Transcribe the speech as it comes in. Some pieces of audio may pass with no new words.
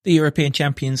The European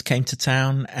champions came to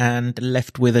town and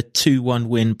left with a 2-1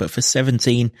 win, but for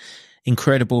 17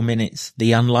 incredible minutes,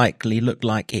 the unlikely looked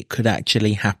like it could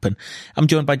actually happen. I'm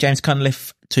joined by James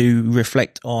Cunliffe to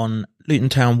reflect on Luton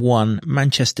Town 1,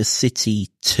 Manchester City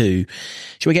 2.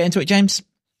 Shall we get into it, James?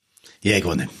 Yeah, go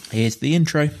on then. Here's the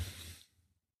intro. Can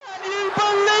you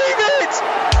believe it?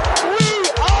 We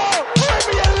are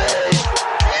Premier League!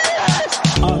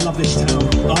 Yes! I love this town.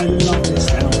 I love this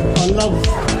town. I love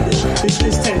this town.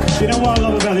 You know what I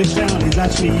love about this town is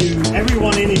actually you.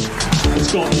 Everyone in it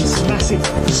has got this massive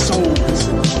soul.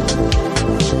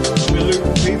 We're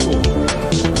Luton people,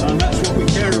 and that's what we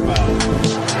care about.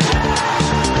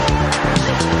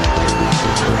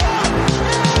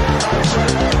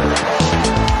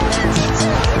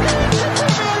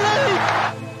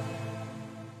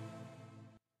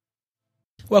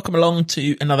 Welcome along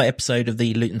to another episode of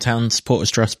the Luton Town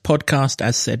Supporters Trust podcast.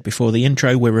 As said before the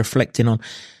intro, we're reflecting on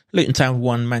Luton Town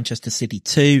 1, Manchester City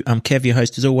 2. I'm Kev, your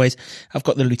host as always. I've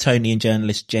got the Lutonian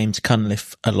journalist James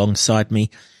Cunliffe alongside me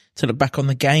to look back on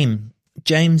the game.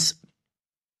 James,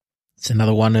 it's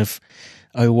another one of,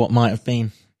 what might have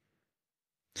been.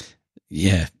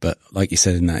 Yeah, but like you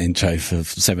said in that intro, for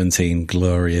 17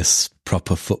 glorious,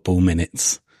 proper football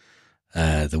minutes,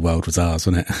 the world was ours,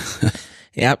 wasn't it?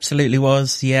 It absolutely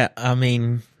was. Yeah. I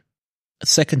mean,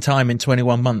 second time in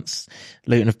 21 months,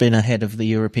 Luton have been ahead of the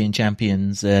European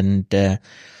champions, and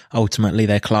ultimately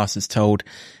their class is told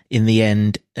in the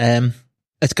end.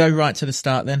 Let's go right to the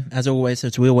start then, as always,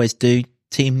 as we always do.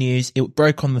 Team news. It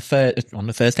broke on the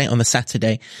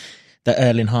Saturday, that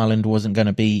Erling Haaland wasn't going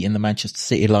to be in the Manchester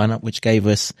City lineup, which gave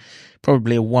us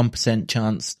probably a 1%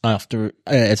 chance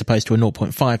as opposed to a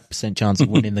 0.5% chance of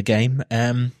winning the game.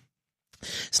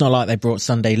 It's not like they brought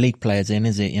Sunday League players in,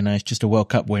 is it? You know, it's just a World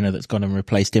Cup winner that's gone and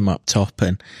replaced him up top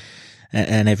and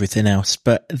everything else.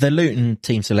 But the Luton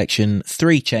team selection,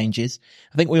 3 changes.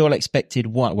 I think we all expected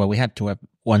one. Well, we had to have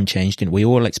one change, didn't we?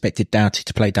 All expected Doughty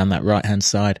to play down that right-hand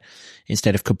side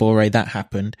instead of Kabore. That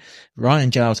happened. Ryan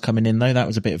Giles coming in, though. That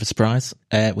was a bit of a surprise.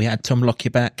 We had Tom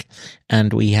Lockyer back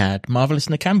and we had Marvellous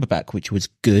Nakamba back, which was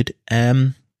good.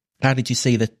 How did you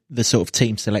see the sort of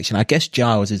team selection? I guess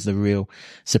Giles is the real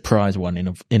surprise one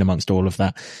in amongst all of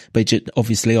that. But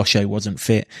obviously Osho wasn't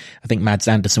fit. I think Mads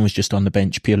Anderson was just on the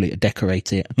bench purely to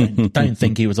decorate it. I don't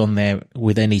think he was on there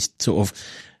with any sort of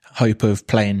hope of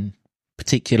playing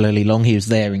particularly long. He was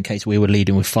there in case we were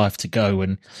leading with 5 to go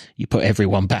and you put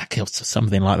everyone back or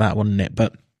something like that, wasn't it?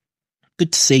 But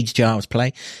good to see Giles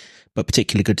play, but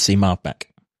particularly good to see Marv back.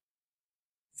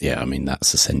 Yeah, I mean,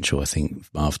 that's essential. I think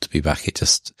Marv to be back, it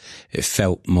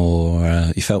felt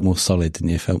more, you felt more solid, and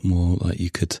you felt more like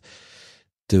you could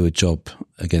do a job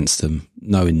against them,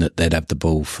 knowing that they'd have the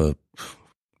ball I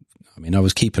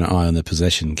was keeping an eye on the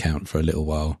possession count for a little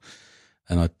while,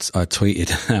 and I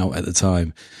tweeted out at the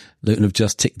time, Luton have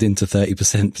just ticked into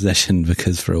 30% possession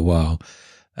because for a while,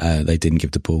 they didn't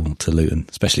give the ball to Luton,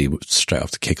 especially straight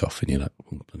after kickoff, and you're like,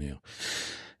 oh, bloody hell.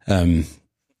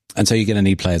 And so you're going to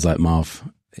need players like Marv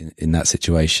in that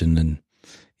situation. And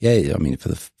yeah, I mean, for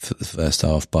the first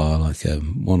half, bar like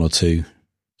 1 or 2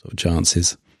 sort of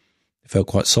chances, it felt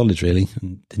quite solid really,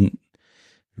 and didn't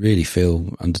really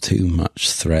feel under too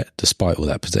much threat despite all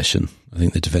that possession. I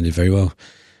think they defended very well.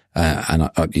 And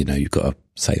you've got to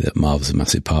say that Marv's a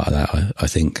massive part of that, I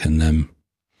think. And,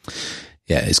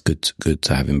 yeah, it's good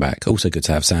to have him back. Also good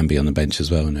to have Sambi on the bench as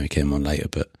well. I know he came on later,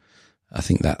 but I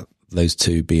think that those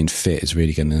two being fit is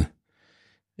really going to,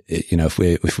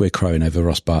 if we're crowing over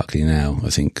Ross Barkley now,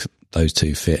 I think those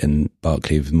two fit and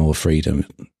Barkley with more freedom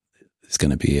is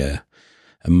going to be a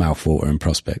mouthwatering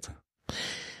prospect.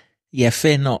 Yeah,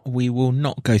 fear not. We will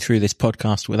not go through this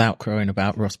podcast without crowing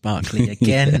about Ross Barkley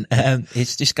again.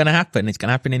 It's just going to happen. It's going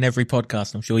to happen in every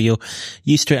podcast. I'm sure you're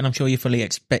used to it, and I'm sure you're fully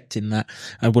expecting that.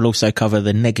 And we'll also cover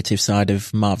the negative side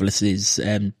of Marvellous's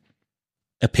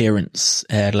appearance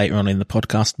later on in the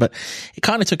podcast. But it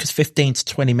kind of took us 15 to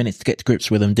 20 minutes to get to grips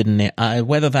with him, didn't it?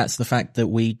 Whether that's the fact that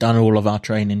we done all of our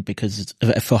training for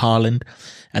Haaland,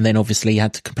 and then obviously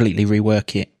had to completely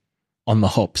rework it on the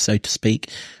hop, so to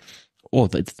speak, or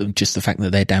just the fact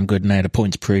that they're damn good and they had a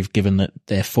point to prove given that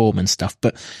their form and stuff.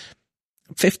 But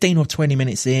 15 or 20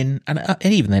 minutes in, and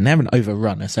even then, they haven't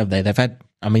overrun us, have they?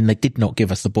 They did not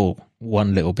give us the ball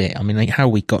one little bit. I mean, how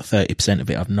we got 30% of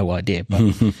it, I've no idea. But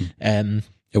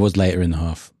it was later in the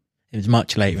half. It was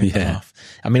much later in the half.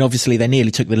 I mean, obviously, they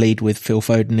nearly took the lead with Phil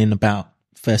Foden in about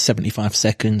first 75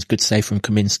 seconds. Good save from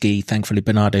Kaminsky. Thankfully,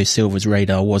 Bernardo Silva's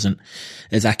radar wasn't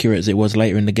as accurate as it was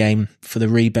later in the game for the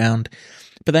rebound.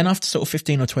 But then after sort of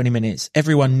 15 or 20 minutes,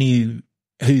 everyone knew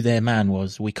who their man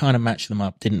was. We kind of matched them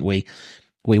up, didn't we?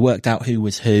 We worked out who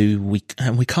was who. We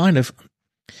kind of,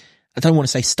 I don't want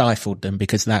to say stifled them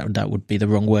because that would be the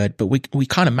wrong word, but we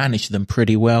kind of managed them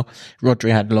pretty well.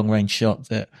 Rodri had a long range shot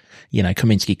that,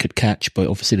 Kaminsky could catch, but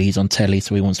obviously he's on telly,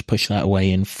 so he wants to push that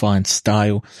away in fine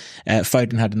style.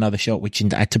 Foden had another shot, which,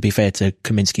 to be fair to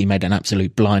Kaminsky, made an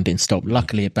absolute blinding stop.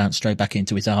 Luckily it bounced straight back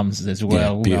into his arms as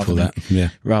well,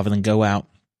 rather than go out.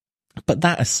 But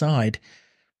that aside,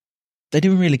 they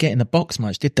didn't really get in the box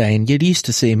much, did they? And you're used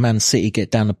to seeing Man City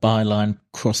get down the byline,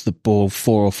 cross the ball,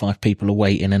 4 or 5 people are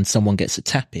waiting, and someone gets a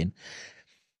tap in.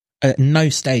 At no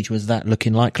stage was that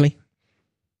looking likely.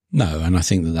 No, and I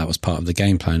think that was part of the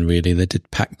game plan, really. They did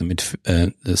pack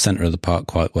the centre of the park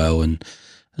quite well and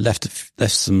left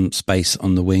some space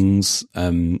on the wings,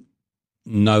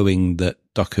 knowing that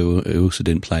Doku, who also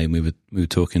didn't play, and we were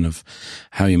talking of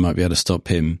how you might be able to stop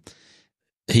him.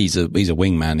 He's a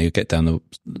wingman. He'll get down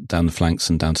the flanks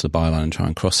and down to the byline and try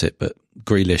and cross it. But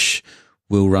Grealish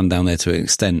will run down there to an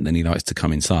extent, and he likes to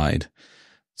come inside.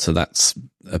 So that's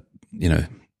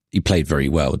he played very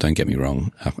well. Don't get me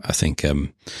wrong. I think,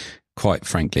 quite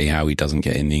frankly, how he doesn't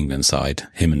get in the England side,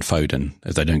 him and Foden,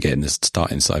 if they don't get in the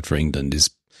starting side for England,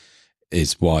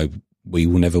 is why we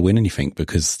will never win anything,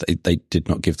 because they did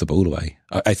not give the ball away.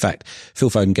 In fact, Phil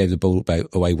Foden gave the ball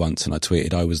away once, and I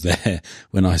tweeted I was there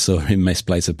when I saw him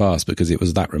misplace a pass, because it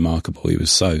was that remarkable. He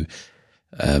was so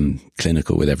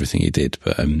clinical with everything he did.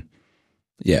 But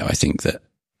I think that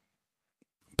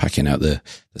packing out the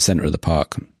centre of the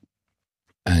park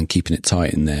and keeping it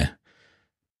tight in there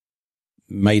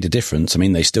made a difference. I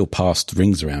mean, they still passed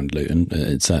rings around Luton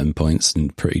at certain points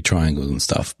and pretty triangles and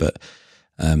stuff, but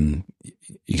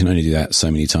you can only do that so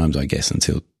many times, I guess,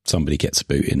 until somebody gets a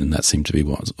boot in, and that seemed to be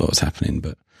what was happening.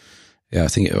 But yeah, I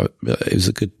think it was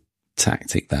a good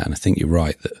tactic, that, and I think you're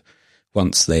right that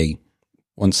once the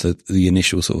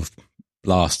initial sort of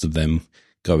blast of them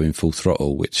going full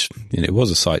throttle, which it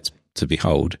was a sight to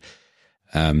behold,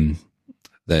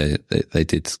 they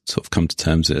did sort of come to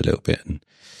terms with it a little bit, and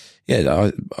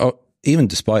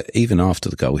even after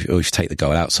the goal, if you take the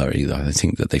goal out, I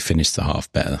think that they finished the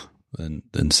half better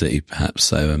than City, perhaps.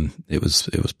 So it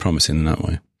was promising in that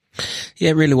way. Yeah,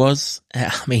 it really was.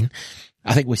 I mean,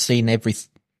 I think we've seen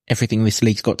everything this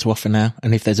league's got to offer now,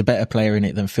 and if there's a better player in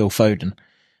it than Phil Foden,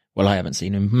 well, I haven't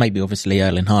seen him. Maybe obviously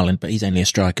Erling Haaland, but he's only a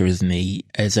striker, isn't he?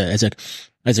 As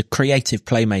a creative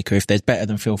playmaker, if there's better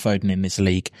than Phil Foden in this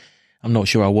league, I'm not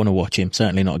sure I want to watch him.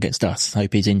 Certainly not against us. I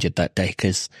hope he's injured that day,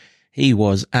 because he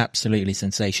was absolutely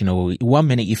sensational. 1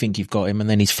 minute you think you've got him, and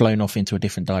then he's flown off into a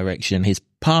different direction. His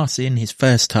passing, his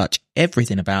first touch,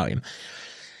 everything about him.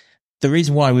 The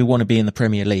reason why we want to be in the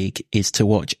Premier League is to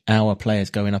watch our players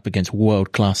going up against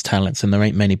world-class talents, and there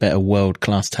ain't many better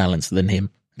world-class talents than him.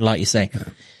 Like you say,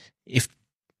 if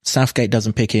Southgate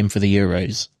doesn't pick him for the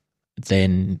Euros,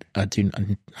 then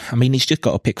he's just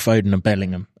got to pick Foden and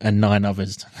Bellingham and 9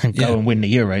 others and go and win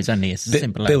the Euros, hasn't he? It's as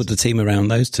simple as. Build the team around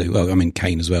those two. Well, I mean,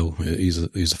 Kane as well, who's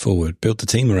a forward. Build the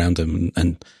team around him,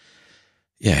 and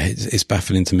it's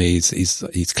baffling to me.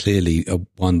 He's clearly a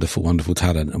wonderful, wonderful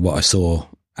talent, and what I saw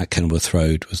at Kenilworth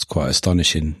Road was quite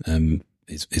astonishing.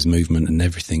 His movement and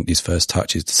everything, his first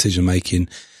touch, his decision making,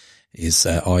 his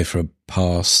eye for a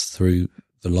pass through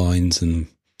the lines, and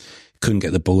couldn't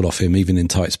get the ball off him even in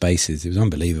tight spaces. It was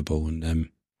unbelievable. And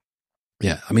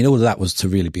I mean, all of that was to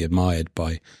really be admired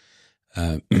by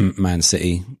Man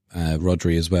City.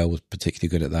 Rodri as well was particularly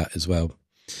good at that as well.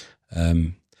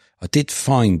 I did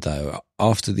find, though,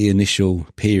 after the initial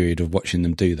period of watching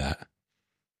them do that,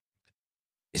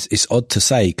 it's odd to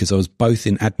say, because I was both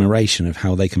in admiration of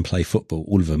how they can play football,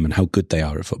 all of them, and how good they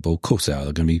are at football. Of course they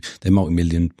are. They're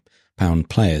multi-million pound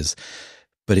players,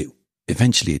 but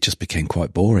eventually it just became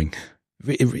quite boring.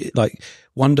 Like,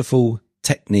 wonderful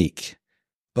technique,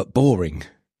 but boring.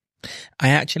 I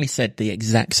actually said the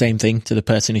exact same thing to the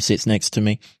person who sits next to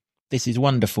me. This is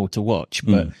wonderful to watch,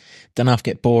 but don't have to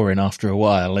get boring after a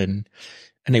while. And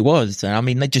it was. I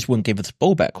mean, they just wouldn't give us the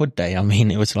ball back, would they? I mean,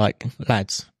 it was like,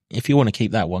 lads, if you want to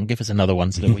keep that one, give us another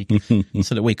one so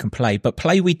that we can play. But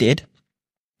play we did.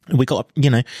 We got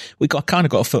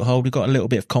a foothold. We got a little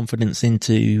bit of confidence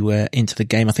into the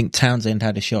game. I think Townsend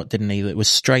had a shot, didn't he? That was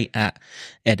straight at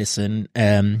Edison.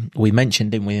 We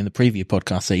mentioned, didn't we, in the preview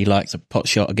podcast that he likes a pot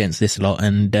shot against this lot.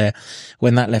 And,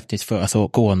 when that left his foot, I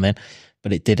thought, go on then.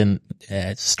 But it didn't,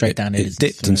 straight down Edison.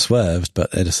 It dipped and swerved,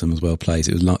 but Edison was well placed.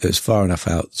 It was far enough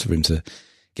out for him to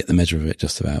get the measure of it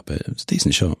just about, but it was a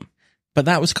decent shot. But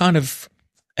that was kind of,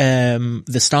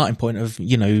 the starting point of,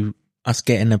 us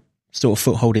getting a sort of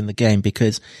foothold in the game,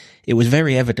 because it was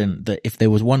very evident that if there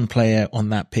was one player on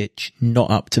that pitch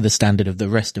not up to the standard of the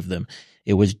rest of them,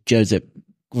 it was Josep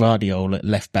Guardiola at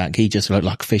left back, he just looked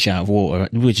like a fish out of water,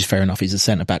 which is fair enough. He's a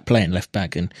centre back playing left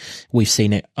back, and we've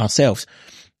seen it ourselves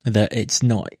that it's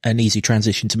not an easy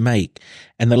transition to make.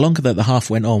 And the longer that the half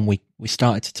went on, we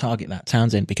started to target that.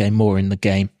 Townsend became more in the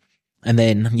game. And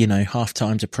then, half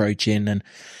time's approaching, and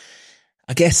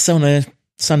I guess on a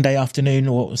Sunday afternoon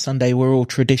or Sunday, we're all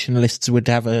traditionalists, would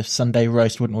have a Sunday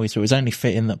roast, wouldn't we? So it was only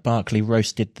fitting that Barkley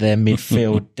roasted their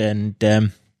midfield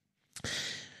and,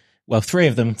 three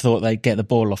of them thought they'd get the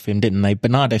ball off him, didn't they?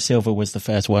 Bernardo Silva was the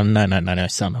first one. No,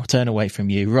 son, I'll turn away from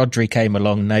you. Rodri came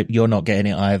along. Nope, you're not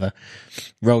getting it either.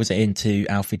 Rolls it into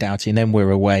Alfie Doughty, and then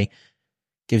we're away.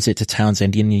 Gives it to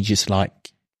Townsend, and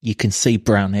you can see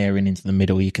Brown herring into the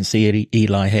middle. You can see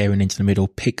Eli herring into the middle.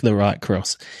 Pick the right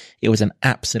cross. It was an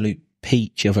absolute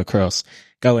peach of a cross.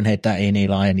 Go and head that in,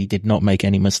 Eli, and he did not make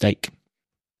any mistake.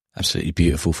 Absolutely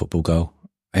beautiful football goal.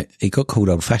 He got called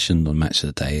old-fashioned on Match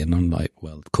of the Day, and I'm like,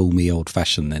 well, call me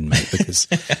old-fashioned then, mate, because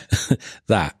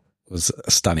that was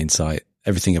a stunning sight.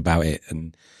 Everything about it,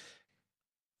 and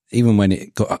even when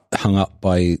it got hung up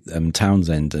by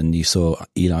Townsend and you saw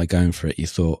Eli going for it, you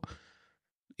thought,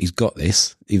 he's got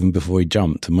this, even before he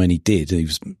jumped. And when he did, he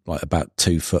was like about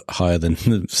 2 foot higher than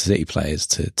the City players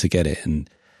to get it. And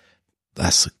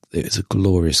it was a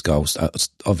glorious goal.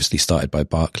 Obviously started by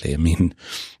Barkley. I mean,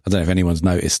 I don't know if anyone's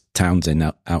noticed Townsend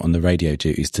out on the radio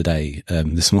duties today,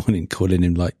 this morning, calling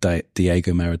him like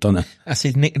Diego Maradona. That's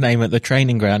his nickname at the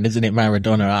training ground, isn't it,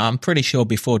 Maradona? I'm pretty sure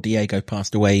before Diego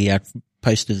passed away, he had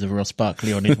posters of Ross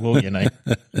Barkley on his wall, Yeah,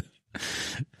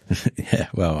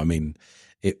 well, I mean,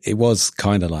 it was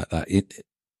kind of like that.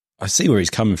 I see where he's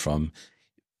coming from.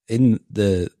 In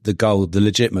the goal, the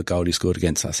legitimate goal he scored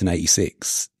against us in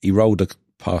 '86, he rolled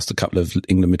past a couple of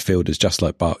England midfielders just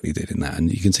like Barkley did in that,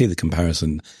 and you can see the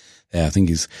comparison there. I think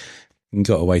he's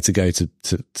got a way to go to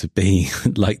be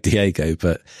like Diego,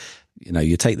 but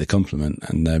you take the compliment,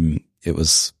 and it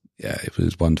was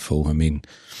wonderful. I mean,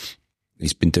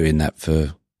 he's been doing that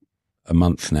for a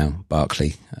month now,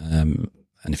 Barkley.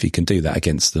 And if he can do that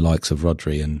against the likes of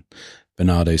Rodri and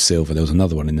Bernardo Silva, there was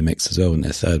another one in the mix as well, and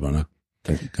their third one, I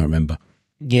can't remember.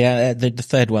 Yeah, the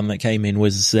third one that came in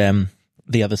was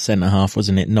the other centre-half,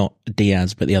 wasn't it? Not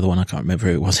Diaz, but the other one, I can't remember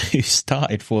who it was, who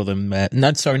started for them.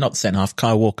 No, sorry, not the centre-half.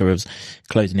 Kyle Walker was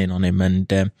closing in on him.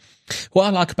 And what I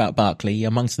like about Barkley,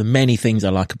 amongst the many things I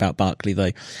like about Barkley,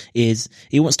 though, is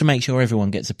he wants to make sure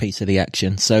everyone gets a piece of the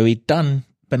action. So he'd done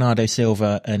Bernardo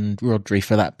Silva and Rodri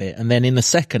for that bit. And then in the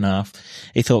second half,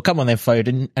 he thought, come on then,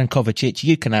 Foden and Kovacic,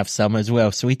 you can have some as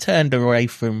well. So he turned away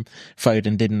from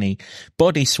Foden, didn't he?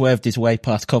 Body swerved his way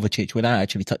past Kovacic without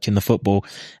actually touching the football,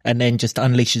 and then just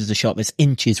unleashes a shot that's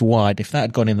inches wide. If that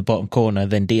had gone in the bottom corner,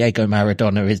 then Diego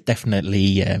Maradona is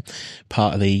definitely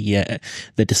part of the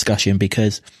discussion,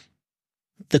 because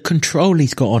the control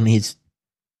he's got on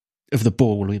of the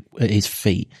ball at his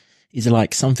feet is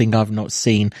like something I've not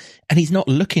seen. And he's not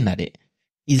looking at it.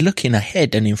 He's looking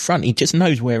ahead and in front. He just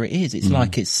knows where it is. It's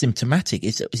like it's symptomatic.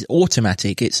 It's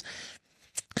automatic. It's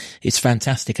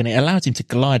fantastic. And it allows him to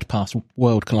glide past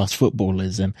world-class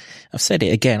footballers. And I've said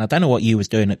it again. I don't know what you was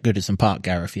doing at Goodison Park,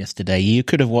 Gareth, yesterday. You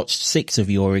could have watched 6 of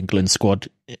your England squad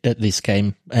at this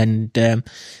game. And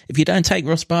if you don't take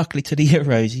Ross Barkley to the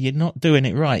Euros, you're not doing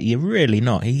it right. You're really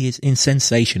not. He is in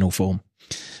sensational form.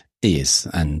 He is,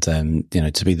 and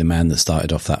to be the man that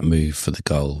started off that move for the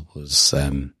goal was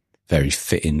very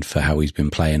fitting for how he's been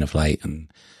playing of late,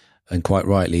 and quite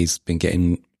rightly he's been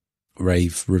getting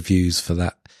rave reviews for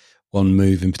that one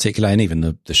move in particular, and even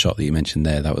the shot that you mentioned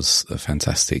there, that was a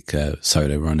fantastic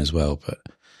solo run as well. But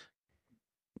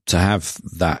to have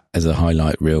that as a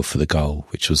highlight reel for the goal,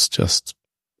 which was just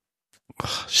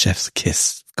chef's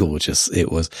kiss, gorgeous.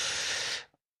 It was.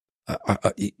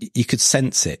 You could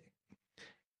sense it.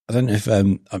 I don't know if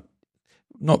I'm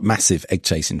not massive egg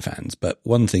chasing fans, but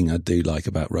one thing I do like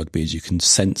about rugby is you can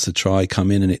sense a try come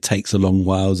in, and it takes a long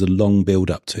while. There's a long build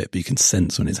up to it, but you can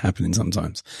sense when it's happening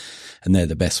sometimes, and they're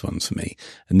the best ones for me.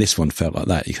 And this one felt like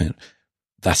that.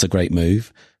 That's a great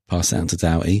move. Pass it down to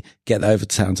Doughty. Get that over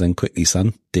to Townsend quickly,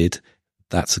 son.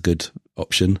 That's a good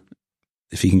option.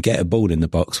 If you can get a ball in the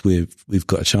box, we've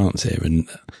got a chance here, and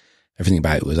everything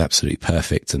about it was absolutely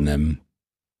perfect. And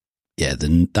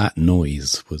that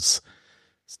noise was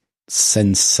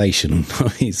sensational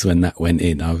noise when that went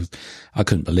in. I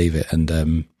couldn't believe it.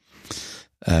 And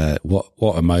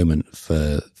what a moment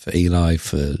for Eli,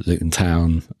 for Luton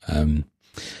Town,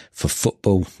 for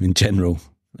football in general.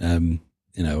 I'm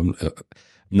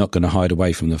not going to hide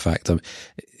away from the fact that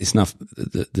it's enough.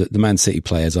 The Man City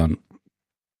players aren't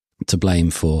to blame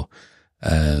for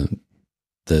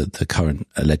the current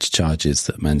alleged charges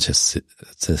that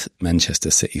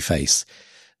Manchester City face.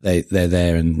 they're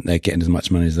there and they're getting as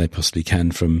much money as they possibly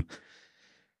can from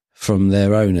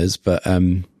their owners. But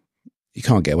you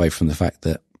can't get away from the fact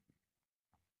that,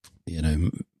 you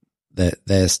know,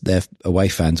 their away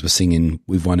fans were singing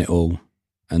 "We've won it all,"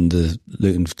 and the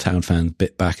Luton Town fans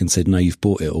bit back and said, "No, you've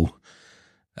bought it all,"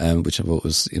 which I thought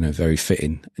was, you know, very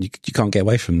fitting. And you can't get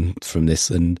away from this.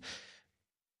 And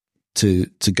to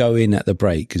go in at the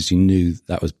break, because you knew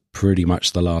that was pretty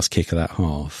much the last kick of that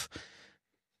half,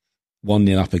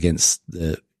 1-0 up against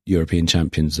the European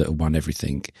champions that have won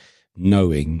everything,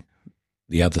 knowing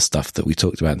the other stuff that we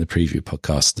talked about in the preview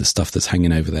podcast, the stuff that's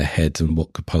hanging over their head and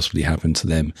what could possibly happen to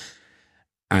them,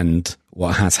 and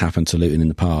what has happened to Luton in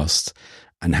the past,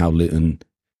 and how Luton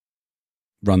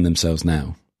run themselves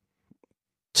now.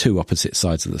 Two opposite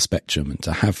sides of the spectrum, and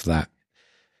to have that,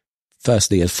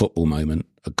 firstly, a football moment,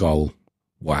 a goal,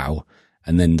 wow,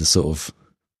 and then the sort of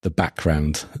the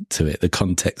background to it, the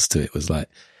context to it was like,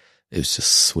 it was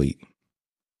just sweet.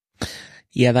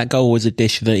 Yeah, that goal was a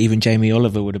dish that even Jamie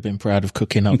Oliver would have been proud of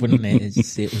cooking up, wouldn't it?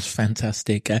 It was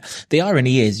fantastic. The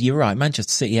irony is, you're right,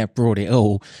 Manchester City have brought it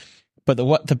all, but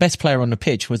the best player on the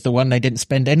pitch was the one they didn't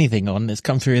spend anything on. That's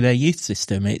come through their youth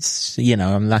system. It's, you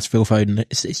know, that's Phil Foden.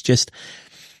 It's just,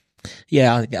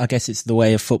 yeah, I guess it's the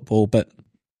way of football, but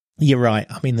you're right.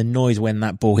 I mean, the noise when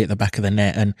that ball hit the back of the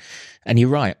net, and you're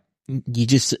right.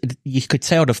 You could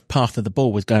tell the path of the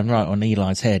ball was going right on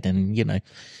Eli's head, and, you know,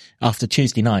 after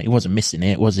Tuesday night, he wasn't missing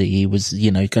it, was he? He was, you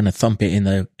know, going to thump it in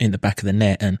the back of the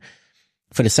net. And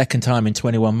for the second time in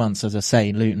 21 months, as I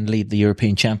say, Luton lead the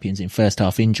European champions in first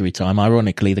half injury time.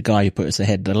 Ironically, the guy who put us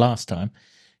ahead the last time,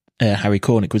 Harry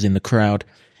Cornick, was in the crowd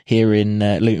hearing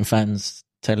Luton fans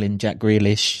telling Jack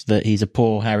Grealish that he's a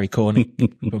poor Harry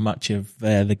Cornick for much of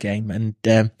the game. And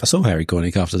I saw Harry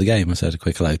Cornick after the game. I said a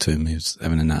quick hello to him. He was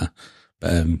having a natter.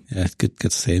 But yeah, it's good to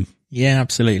see him. Yeah,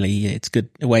 absolutely. Yeah, it's good.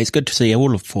 Well, it's good to see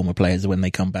all of the former players when they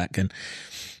come back. And,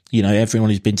 you know, everyone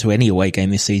who's been to any away game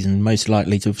this season, most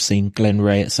likely to have seen Glenn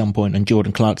Ray at some point, and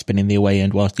Jordan Clark's been in the away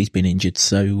end whilst he's been injured.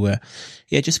 So,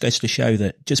 yeah, it just goes to show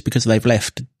that just because they've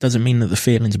left doesn't mean that the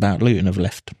feelings about Luton have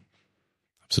left.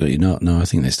 Absolutely not. No, I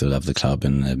think they still love the club,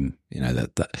 and you know,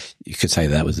 that you could say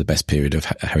that was the best period of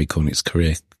Harry Cornick's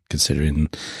career, considering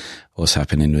what's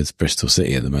happening with Bristol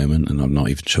City at the moment. And I'm not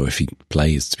even sure if he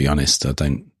plays, to be honest.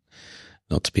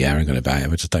 Not to be arrogant about it,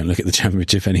 I just don't look at the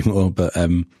Championship anymore. But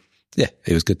yeah,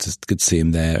 it was good to see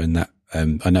him there, and that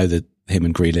I know that him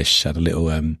and Grealish had a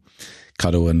little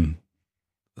cuddle, and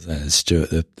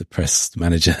Stuart, the press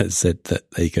manager, said that,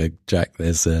 there you go, Jack,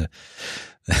 there's the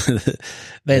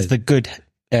good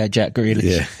Jack Grealish.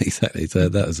 Yeah, exactly. So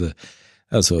that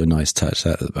was sort of a nice touch.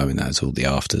 That was all the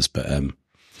afters, but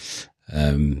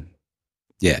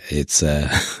yeah, it's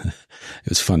it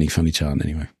was funny chant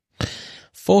anyway.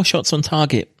 4 shots on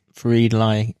target for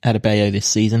Eli Adebayo this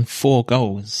season, 4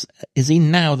 goals. Is he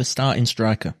now the starting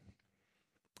striker?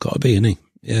 Got to be, isn't he?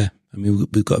 Yeah. I mean,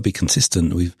 we've got to be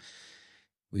consistent. We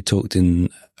talked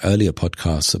in earlier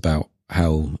podcasts about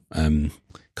how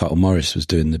Carl Morris was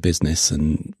doing the business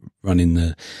and running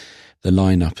the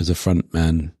lineup as a front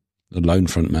man, the lone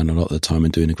front man a lot of the time,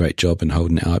 and doing a great job and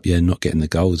holding it up. Yeah, not getting the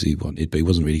goals he wanted, but he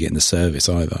wasn't really getting the service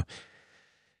either.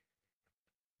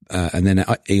 And then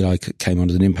Eli came on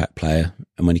as an impact player,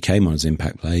 and when he came on as an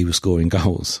impact player, he was scoring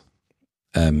goals.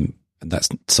 And that's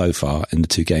so far in the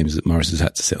 2 games that Morris has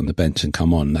had to sit on the bench and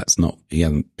come on. He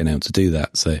hasn't been able to do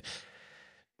that. So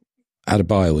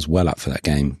Adebayo was well up for that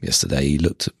game yesterday. He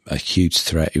looked a huge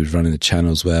threat. He was running the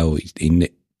channels well. He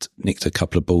nicked a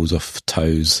couple of balls off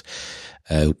toes,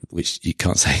 which you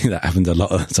can't say that happened a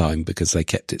lot of the time because they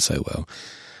kept it so well.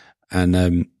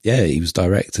 And yeah, he was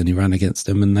direct and he ran against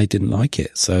them and they didn't like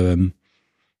it. So,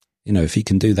 you know, if he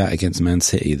can do that against Man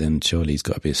City, then surely he's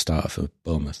got to be a starter for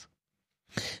Bournemouth.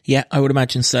 Yeah, I would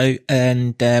imagine so.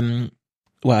 And,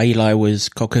 well, Eli was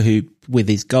cock-a-hoop with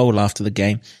his goal after the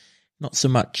game. Not so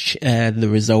much the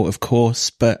result, of course,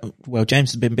 but, well,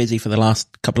 James has been busy for the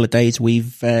last couple of days. We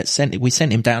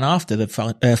sent him down after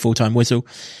the full-time whistle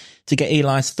to get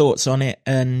Eli's thoughts on it.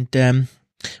 And,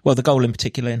 well, the goal in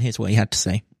particular, and here's what he had to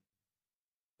say.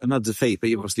 Another defeat, but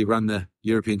you obviously run the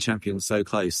European champions so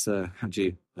close. How do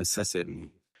you assess it?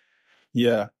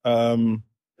 Yeah,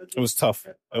 it was tough.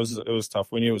 It was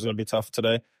tough. We knew it was going to be tough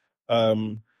today,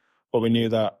 but we knew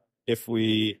that if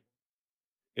we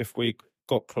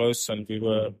got close and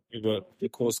we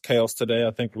caused chaos today,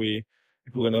 I think we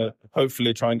were going to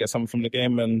hopefully try and get something from the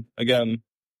game. And again,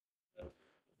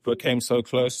 we came so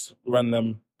close, ran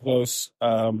them close.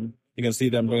 You can see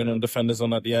them bringing on defenders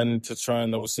on at the end to try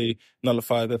and obviously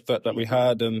nullify the threat that we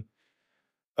had. And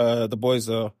the boys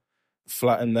are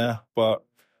flat in there, but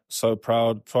so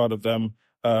proud of them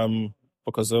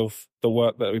because of the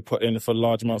work that we put in for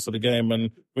large amounts of the game,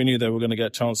 and we knew they were going to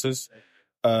get chances,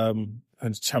 and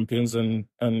champions and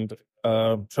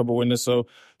treble winners. So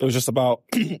it was just about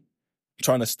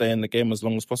trying to stay in the game as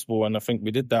long as possible, and I think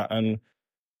we did that. And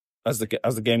as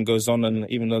the game goes on, and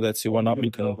even though they're 2-1 up, you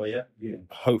can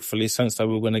hopefully sense that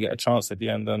we were going to get a chance at the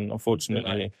end. And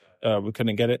unfortunately, we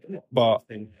couldn't get it. But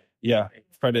yeah,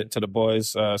 credit to the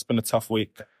boys. It's been a tough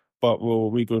week, but we'll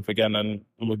regroup again and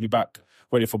we'll be back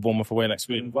ready for Bournemouth away next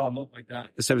week. The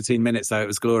 17 minutes, though, it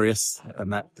was glorious.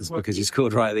 And that is because you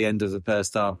scored right at the end of the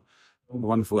first half. A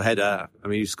wonderful header. I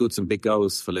mean, you scored some big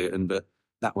goals for Luton, but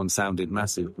that one sounded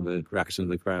massive for the reaction of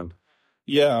the crowd.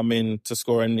 Yeah, I mean, to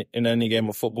score in any game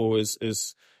of football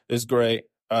is great.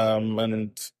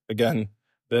 And again,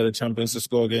 they're the champions. To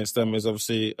score against them is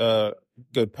obviously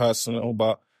good personal,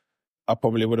 but I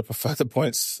probably would have preferred the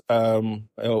points.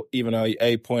 Even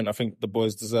a point, I think the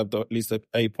boys deserved at least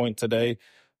a point today,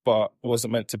 but it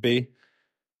wasn't meant to be.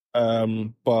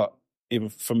 But even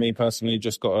for me personally,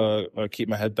 just got to keep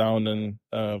my head down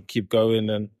and keep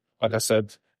going. And like I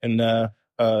said, in there,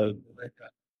 the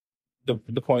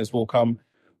points will come.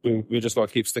 We just got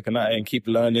to keep sticking at it and keep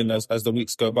learning as the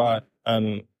weeks go by.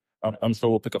 And I'm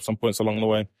sure we'll pick up some points along the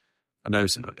way. I know,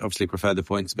 obviously, prefer the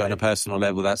points, but on a personal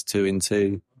level, that's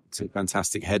 2-2. Two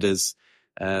fantastic headers.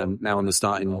 Now on the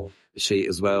starting sheet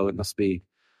as well. It must be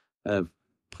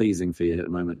pleasing for you at the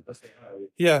moment.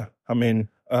 Yeah, I mean,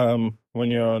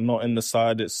 when you're not in the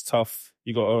side, it's tough.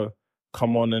 You got to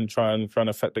come on and try and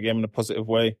affect the game in a positive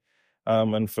way.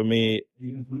 And for me,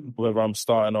 whether I'm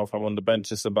starting or if I'm on the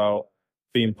bench, it's about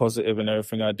being positive in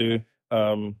everything I do.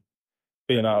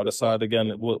 Being out of the side again,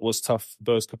 it was tough.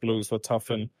 Those couple of weeks were tough,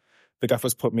 and the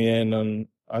gaffers put me in, and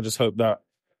I just hope that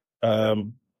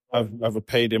I've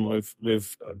repaid him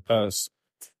with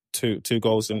two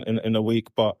goals in a week.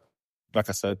 But like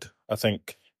I said, I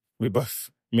think we both,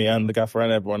 me and the gaffer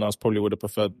and everyone else, probably would have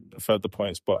preferred the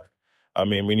points. But I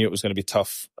mean, we knew it was going to be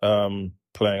tough.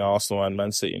 Playing Arsenal and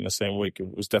Man City in the same week,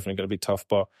 it was definitely going to be tough.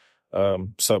 But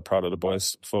so proud of the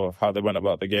boys for how they went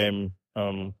about the game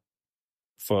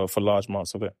for large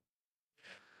amounts of it.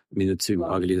 I mean,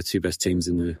 arguably the two best teams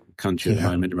in the country at the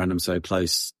moment, ran them so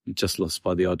close. Just lost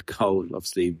by the odd goal.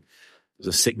 Obviously, it was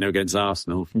a sickener against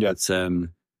Arsenal. Yeah.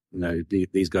 But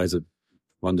these guys have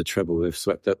won the treble. They've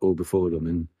swept it all before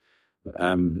them,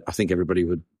 and I think everybody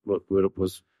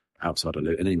was outside of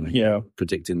Luton anyway,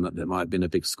 predicting that there might have been a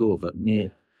big score. But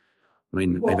I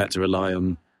mean, they've had to rely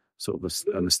on sort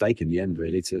of a mistake in the end,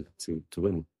 really, to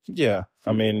win. Yeah,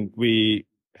 I mean, we're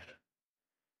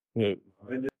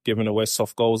giving away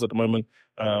soft goals at the moment.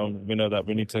 We know that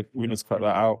we need to cut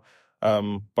that out.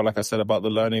 But like I said about the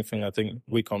learning thing, I think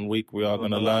week on week we are going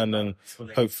to learn, and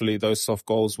hopefully those soft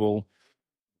goals will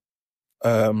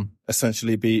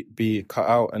essentially be cut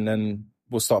out, and then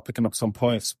we'll start picking up some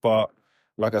points. But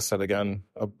like I said again,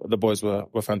 the boys were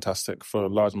fantastic for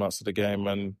large amounts of the game,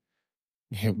 and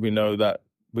we know that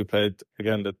we played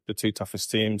again the two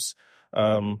toughest teams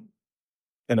in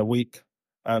a week,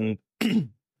 and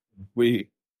we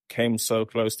came so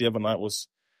close. The other night was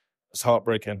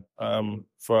heartbreaking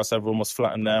for us. Everyone was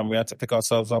flattened there, and we had to pick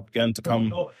ourselves up again to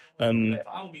come and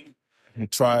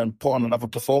try and put on another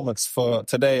performance for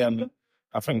today. And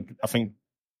I think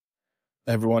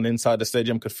everyone inside the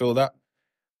stadium could feel that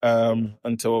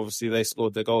until obviously they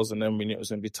scored their goals, and then we knew it was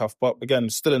going to be tough. But again,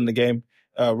 still in the game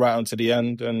right onto the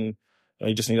end, and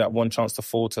you just need that one chance to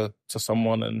fall to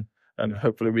someone, and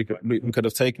hopefully we could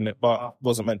have taken it, but it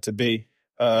wasn't meant to be.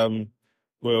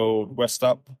 We'll rest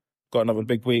up, got another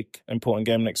big week, important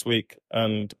game next week,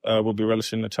 and we'll be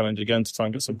relishing the challenge again to try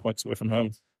and get some points away from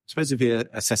home. I suppose if you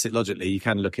assess it logically, you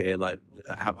can look at it like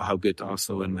how good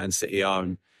Arsenal and Man City are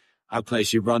and how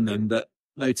close you run them, but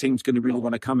no team's going to really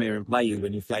want to come here and play you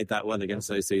when you played that well against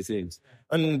those two teams.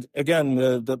 And again,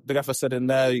 the gaffer said in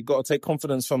there, you've got to take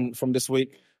confidence from this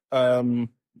week.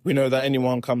 We know that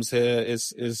anyone comes here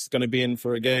is going to be in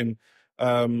for a game.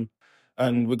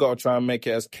 And we've got to try and make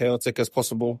it as chaotic as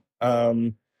possible.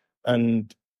 And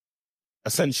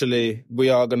essentially, we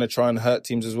are going to try and hurt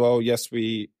teams as well. Yes,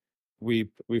 we've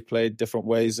played different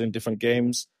ways in different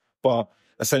games, but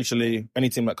essentially, any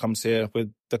team that comes here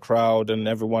with the crowd and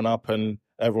everyone up and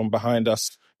everyone behind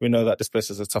us, we know that this place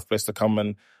is a tough place to come.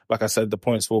 And like I said, the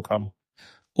points will come.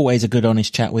 Always a good,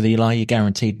 honest chat with Eli. You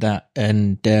guaranteed that.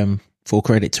 And full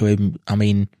credit to him. I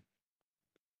mean,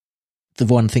 the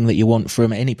one thing that you want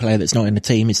from any player that's not in the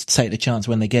team is to take the chance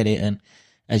when they get it. And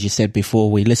as you said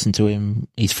before, we listened to him.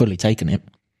 He's fully taken it.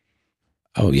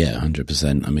 Oh yeah,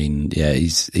 100%. I mean, yeah,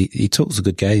 he talks a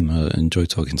good game. I enjoy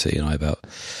talking to Eli about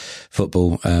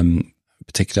football.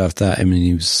 Particularly after that, I mean,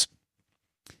 he was,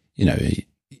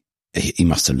 he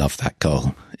must have loved that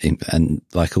goal. And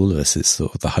like all of us, it's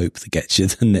sort of the hope that gets you,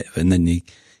 doesn't it? And then you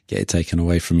get it taken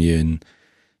away from you in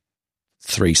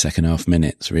 3 second-half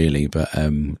minutes, really. But,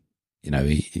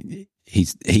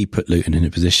 he put Luton in a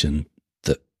position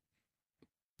that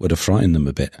would have frightened them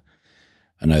a bit.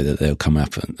 I know that they'll come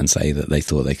up and say that they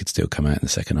thought they could still come out in the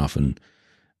second half and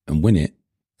win it.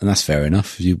 And that's fair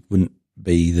enough. You wouldn't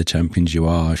be the champions you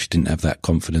are if you didn't have that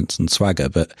confidence and swagger.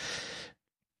 But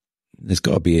there's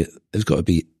got to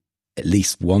be at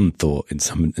least one thought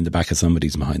in the back of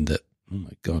somebody's mind that, oh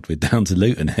my God, we're down to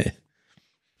Luton here.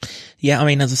 Yeah, I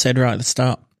mean, as I said right at the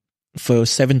start, for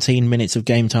 17 minutes of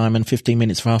game time and 15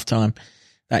 minutes of half time,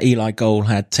 that Eli goal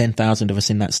had 10,000 of us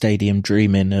in that stadium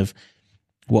dreaming of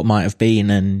what might have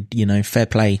been. And, fair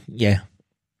play. Yeah,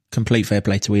 complete fair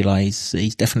play to Eli.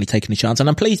 He's definitely taken a chance. And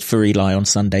I'm pleased for Eli on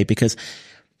Sunday because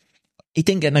he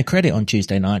didn't get no credit on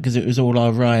Tuesday night because it was all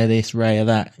Raya this, Raya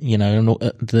that, and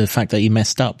the fact that he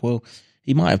messed up. Well,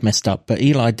 he might have messed up, but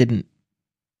Eli didn't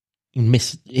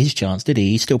miss his chance, did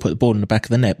he? He still put the ball in the back of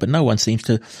the net, but no one seems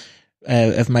to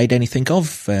have made anything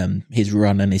of his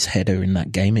run and his header in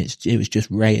that game. It was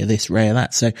just Raya this, Raya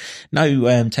that. So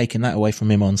no taking that away from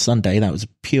him on Sunday. That was a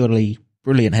purely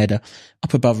brilliant header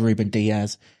up above Ruben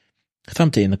Diaz.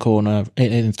 Thumped it in the corner,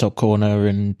 in the top corner,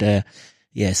 and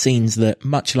scenes that,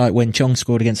 much like when Chong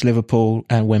scored against Liverpool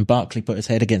and when Barkley put his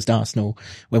head against Arsenal,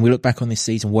 when we look back on this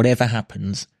season, whatever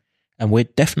happens, and we're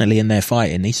definitely in there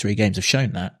fighting, these 3 games have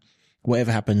shown that,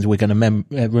 whatever happens, we're going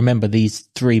to remember these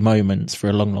 3 moments for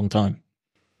a long, long time.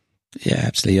 Yeah,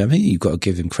 absolutely. I mean, you've got to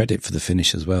give him credit for the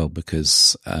finish as well,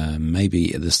 because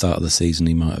maybe at the start of the season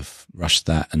he might have rushed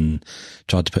that and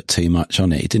tried to put too much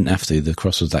on it. He didn't have to. The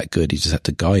cross was that good. He just had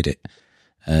to guide it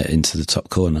into the top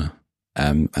corner.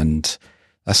 And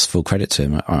that's full credit to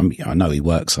him. I know he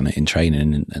works on it in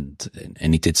training,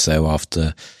 and he did so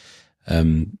after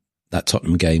that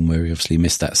Tottenham game where he obviously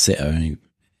missed that sitter.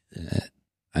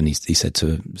 And he said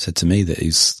to me that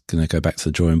he's going to go back to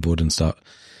the drawing board and start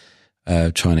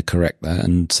trying to correct that.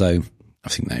 And so I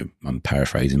think I'm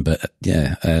paraphrasing, but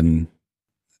yeah,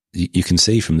 you can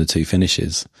see from the 2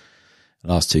 finishes, the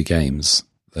last 2 games,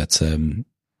 that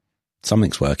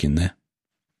something's working there.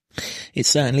 It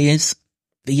certainly is.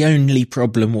 The only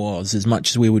problem was, as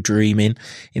much as we were dreaming,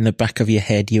 in the back of your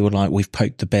head, you were like, we've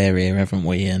poked the bear here, haven't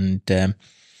we? And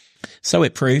so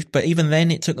it proved. But even then,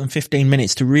 it took them 15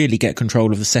 minutes to really get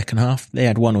control of the second half. They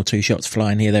had 1 or 2 shots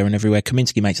flying here, there and everywhere.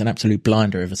 Kaminsky makes an absolute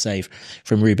blinder of a save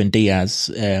from Ruben Diaz.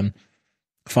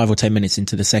 5 or 10 minutes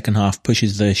into the second half,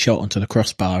 pushes the shot onto the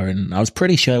crossbar. And I was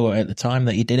pretty sure at the time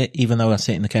that he did it, even though I was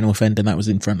sitting in the kennel end and that was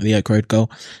in front of the Oak Road goal.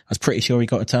 I was pretty sure he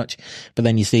got a touch. But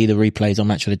then you see the replays on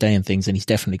Match of the Day and things, and he's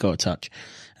definitely got a touch.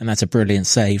 And that's a brilliant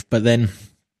save. But then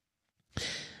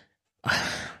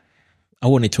I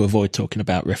wanted to avoid talking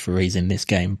about referees in this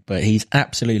game, but he's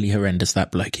absolutely horrendous,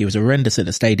 that bloke. He was horrendous at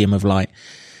the Stadium of Light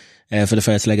for the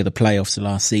first leg of the playoffs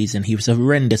last season. He was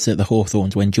horrendous at the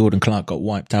Hawthorns when Jordan Clark got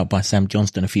wiped out by Sam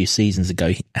Johnston a few seasons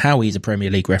ago. How he's a Premier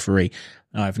League referee,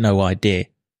 I have no idea.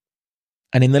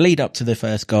 And in the lead up to the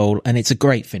first goal, and it's a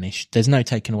great finish, there's no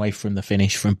taking away from the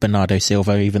finish from Bernardo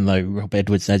Silva, even though Rob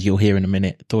Edwards, as you'll hear in a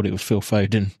minute, thought it was Phil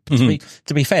Foden. Mm-hmm.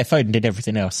 To be fair, Foden did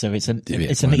everything else, so it's an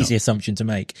easy assumption to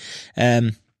make.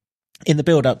 In the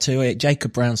build up to it,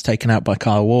 Jacob Brown's taken out by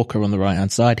Kyle Walker on the right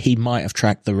hand side. He might have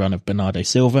tracked the run of Bernardo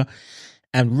Silva,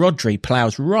 and Rodri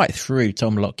ploughs right through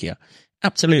Tom Lockyer,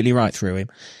 absolutely right through him.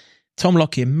 Tom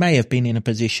Lockyer may have been in a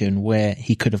position where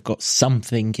he could have got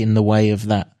something in the way of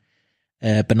that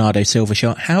Bernardo Silva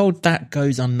shot. How that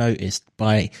goes unnoticed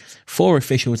by 4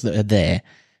 officials that are there,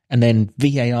 and then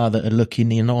VAR that are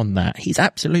looking in on that. He's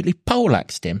absolutely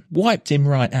poleaxed him, wiped him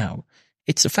right out.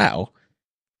 It's a foul,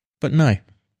 but no.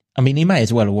 I mean, he may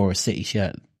as well have wore a City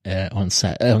shirt on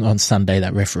Sunday,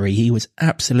 that referee. He was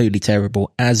absolutely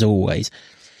terrible, as always.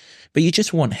 But you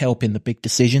just want help in the big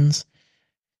decisions,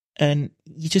 and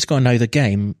you just got to know the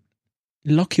game.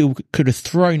 Lockyer could have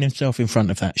thrown himself in front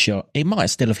of that shot. It might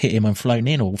still have hit him and flown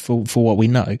in, or for what we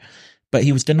know, but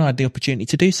he was denied the opportunity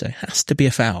to do so. It has to be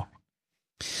a foul.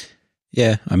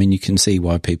 Yeah, I mean, you can see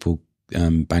why people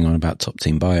bang on about top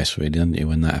team bias, really, don't you,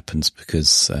 when that happens,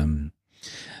 because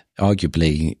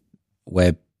arguably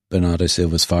where Bernardo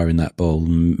Silva's firing that ball,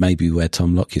 maybe where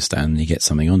Tom Lockyer's standing, he gets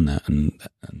something on that and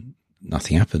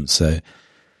nothing happens. So,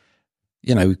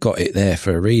 we've got it there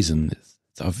for a reason.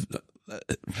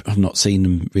 I've not seen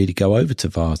them really go over to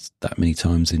VAR that many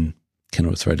times in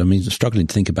Kenilworth Road. I mean, I'm struggling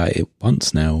to think about it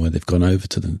once now where they've gone over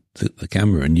to the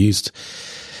camera and used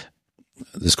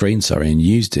the screen, and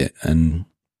used it.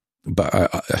 But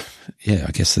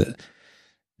I guess that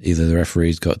either the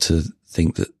referee's got to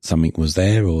think that something was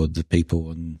there, or the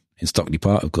people in Stockley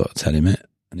Park have got to tell him it.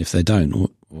 And if they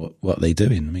don't, what are they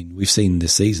doing? I mean, we've seen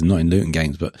this season, not in Luton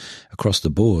games, but across the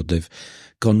board, they've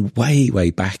gone way,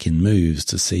 way back in moves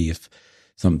to see if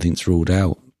something's ruled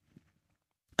out.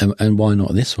 And why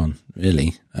not this one,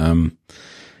 really?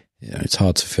 It's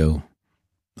hard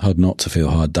not to feel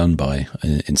hard done by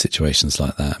in situations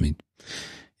like that. I mean,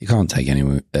 you can't take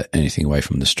anything away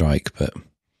from the strike, but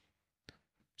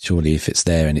surely if it's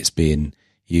there and it's being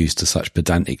used to such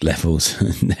pedantic levels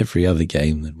in every other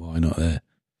game, then why not there?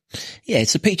 Yeah,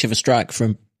 it's a peach of a strike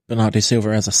from Bernardo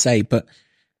Silva, as I say, but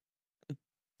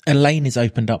a lane is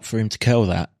opened up for him to curl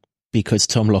that because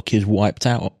Tom Lockyer is wiped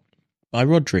out by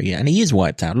Rodri, and he is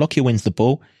wiped out. Lockyer wins the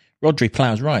ball. Rodri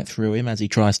ploughs right through him as he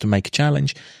tries to make a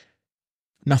challenge.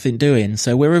 Nothing doing.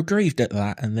 So we're aggrieved at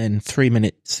that. And then 3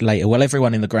 minutes later, well,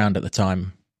 everyone in the ground at the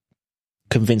time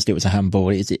convinced it was a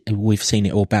handball. We've seen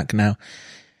it all back now.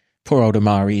 Poor old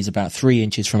Amari is about 3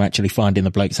 inches from actually finding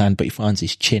the bloke's hand, but he finds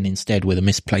his chin instead with a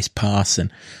misplaced pass.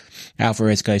 And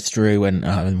Alvarez goes through, and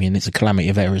it's a calamity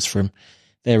of errors from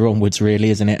there onwards, really,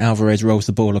 isn't it? Alvarez rolls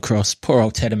the ball across. Poor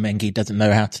old Tedamengi doesn't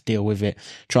know how to deal with it.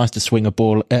 Tries to swing a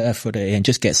foot at it and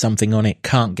just get something on it.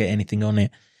 Can't get anything on it.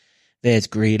 There's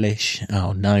Grealish.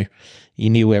 Oh no. He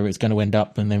knew where it was going to end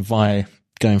up, and then via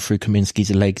going through Kaminski's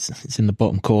legs, it's in the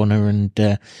bottom corner, and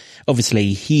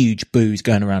obviously huge boos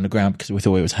going around the ground because we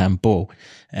thought it was handball.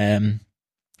 But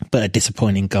a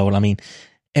disappointing goal. I mean,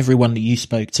 everyone that you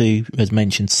spoke to has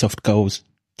mentioned soft goals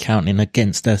counting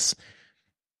against us.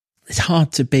 It's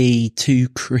hard to be too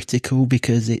critical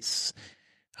because it's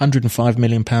 £105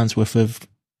 million worth of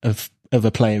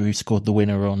a player who scored the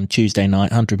winner on Tuesday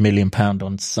night, £100 million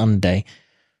on Sunday.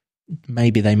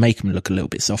 Maybe they make him look a little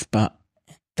bit soft, but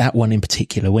that one in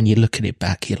particular, when you look at it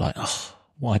back, you're like, oh,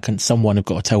 why can't someone have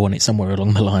got a toe on it somewhere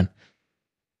along the line?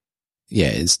 Yeah,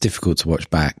 it's difficult to watch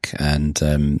back.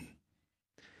 And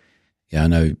I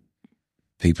know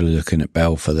people are looking at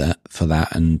Bell for that,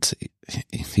 and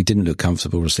he didn't look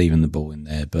comfortable receiving the ball in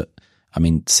there. But I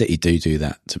mean, City do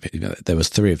that to people. There was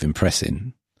 3 of him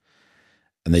pressing,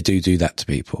 and they do that to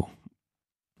people.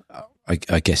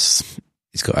 I guess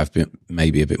he's got to have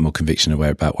maybe a bit more conviction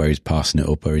about where he's passing it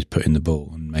up, where he's putting the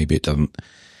ball, and maybe it doesn't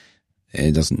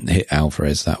hit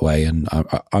Alvarez that way. And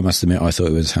I must admit, I thought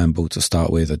it was handball to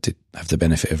start with. I did have the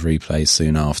benefit of replays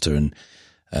soon after, and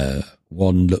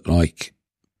one looked like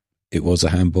it was a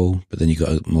handball, but then you got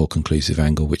a more conclusive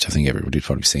angle, which I think everybody's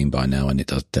probably seen by now, and it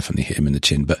does definitely hit him in the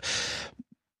chin. But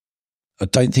I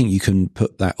don't think you can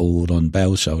put that all on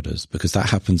Bale's shoulders, because that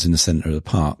happens in the centre of the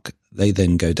park. They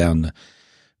then go down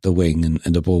the wing,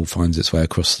 and the ball finds its way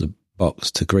across the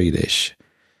box to Grealish.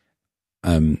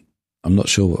 I'm not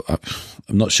sure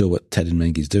what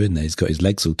Tedamengi's doing there. He's got his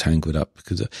legs all tangled up,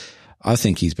 because I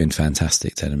think he's been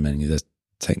fantastic, Tedamengi. There's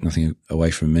take nothing away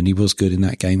from him, and he was good in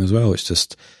that game as well. It's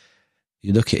just,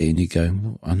 you look at it and you go,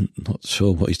 well, I'm not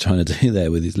sure what he's trying to do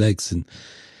there with his legs,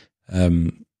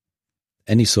 and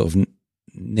any sort of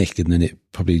nick, and then it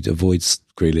probably avoids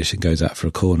Grealish and goes out for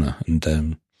a corner,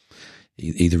 and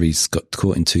either he's got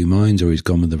caught in two minds or he's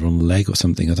gone with the wrong leg or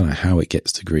something. I don't know how it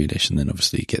gets to Grealish, and then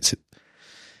obviously he gets it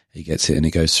and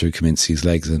it goes through Kaminski's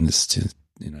legs, and it's just,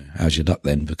 how's your luck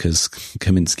then? Because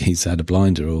Kaminski's had a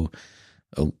blinder all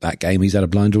that game. He's had a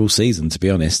blinder all season, to be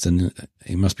honest, and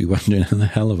he must be wondering, how the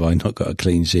hell have I not got a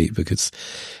clean sheet? Because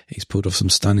he's pulled off some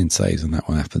stunning saves and that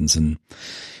one happens. And,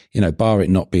 bar it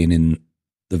not being in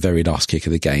the very last kick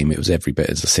of the game, it was every bit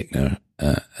as a sickener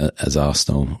as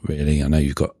Arsenal, really. I know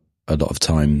you've got a lot of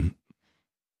time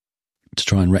to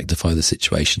try and rectify the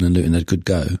situation, and Luton had a good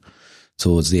go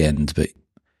towards the end, but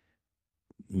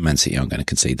Man City aren't going to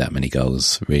concede that many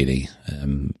goals, really,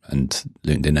 and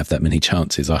Luton didn't have that many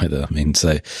chances either. I mean,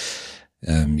 so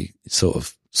you sort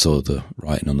of saw the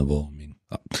writing on the wall. I mean,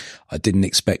 I didn't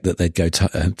expect that they'd go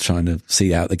trying to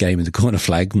see out the game in the corner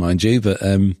flag, mind you, but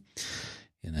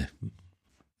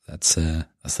that's the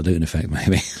Luton effect,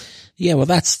 maybe. Yeah, well,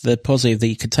 that's the positive that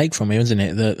you could take from it, isn't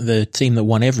it? The team that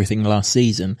won everything last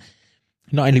season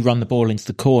not only run the ball into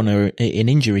the corner in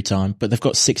injury time, but they've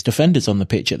got 6 defenders on the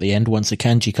pitch at the end once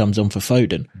Akanji comes on for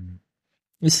Foden.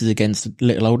 This is against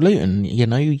little old Luton.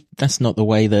 That's not the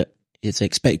way that it's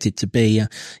expected to be.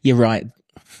 You're right.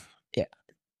 Yeah,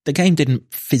 the game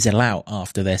didn't fizzle out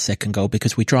after their second goal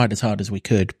because we tried as hard as we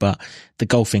could, but the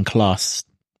golfing class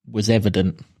was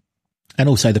evident. And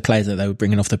also the players that they were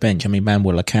bringing off the bench. I mean,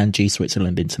 Manuel Akanji,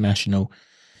 Switzerland international,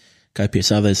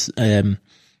 copious others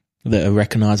that are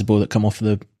recognisable that come off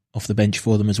the bench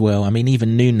for them as well. I mean,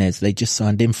 even Núñez, they just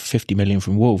signed him for 50 million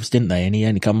from Wolves, didn't they? And he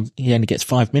only gets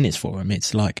 5 minutes for him.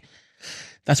 It's like,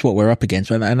 that's what we're up against,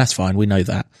 and that's fine. We know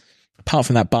that. Apart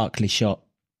from that Barkley shot,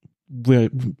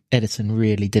 Edison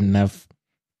really didn't have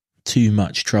too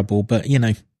much trouble, but you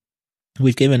know,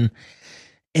 we've given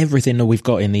everything that we've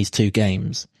got in these two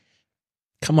games,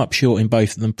 come up short in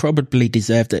both of them, probably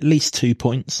deserved at least 2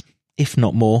 points, if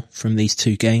not more, from these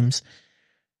two games.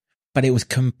 But it was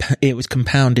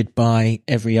compounded by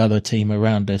every other team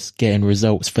around us getting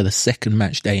results for the second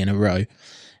match day in a row.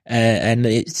 And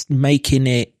it's making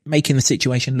the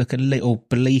situation look a little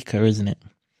bleaker, isn't it?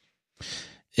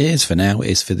 It is for now.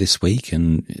 It is for this week,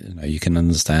 and you know, you can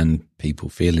understand people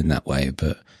feeling that way.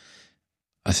 But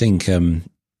I think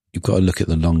you've got to look at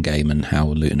the long game and how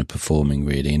Luton are performing,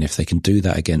 really. And if they can do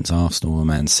that against Arsenal or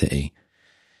Man City,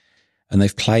 and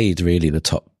they've played really the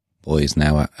top boys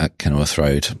now at Kenilworth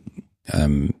Road.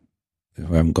 We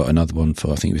haven't got another one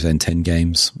for, I think it was in 10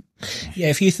 games. Yeah,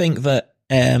 if you think that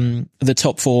the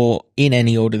top four in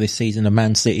any order this season are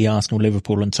Man City, Arsenal,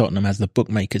 Liverpool and Tottenham, as the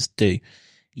bookmakers do,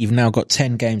 you've now got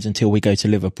 10 games until we go to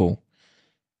Liverpool.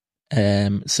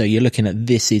 So you're looking at,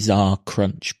 this is our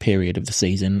crunch period of the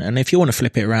season. And if you want to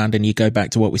flip it around and you go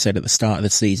back to what we said at the start of the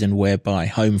season, whereby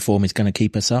home form is going to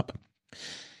keep us up.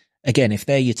 Again, if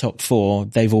they're your top four,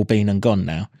 they've all been and gone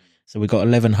now. So we've got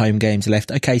 11 home games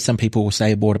left. Okay, some people will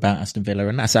say what about Aston Villa,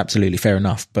 and that's absolutely fair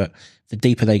enough. But the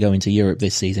deeper they go into Europe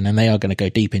this season, and they are going to go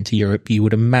deep into Europe, you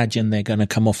would imagine they're going to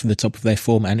come off the top of their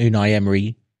form. And Unai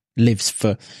Emery lives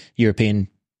for European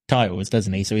titles,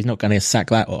 doesn't he? So he's not going to sack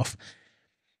that off.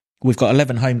 We've got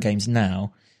 11 home games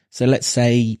now. So let's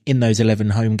say in those 11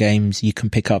 home games, you can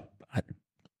pick up,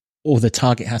 or the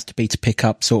target has to be to pick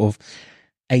up sort of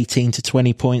 18 to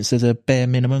 20 points as a bare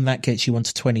minimum. That gets you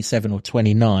onto 27 or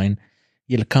 29.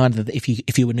 You're kind of,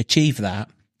 if you would achieve that,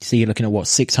 so you're looking at what,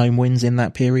 6 home wins in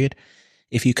that period.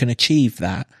 If you can achieve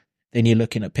that, then you're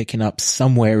looking at picking up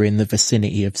somewhere in the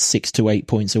vicinity of 6 to 8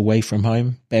 points away from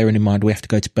home. Bearing in mind, we have to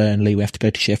go to Burnley, we have to go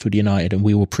to Sheffield United, and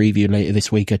we will preview later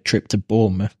this week a trip to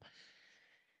Bournemouth.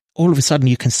 All of a sudden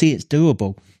you can see it's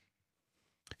doable.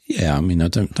 Yeah, I mean, I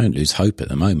don't lose hope at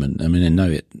the moment. I mean, I know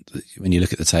it, when you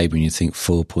look at the table and you think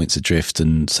 4 points adrift,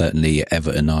 and certainly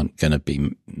Everton aren't going to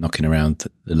be knocking around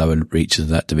the lower reaches of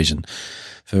that division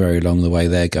for very long the way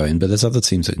they're going. But there's other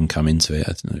teams that can come into it.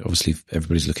 Obviously,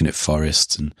 everybody's looking at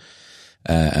Forest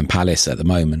and Palace at the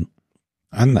moment,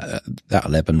 and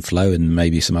that'll ebb and flow, and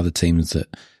maybe some other teams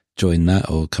that join that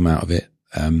or come out of it.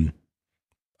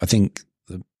 I think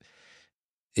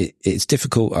it's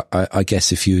difficult, I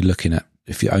guess, if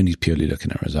you're only purely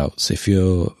looking at results. If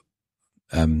you're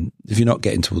not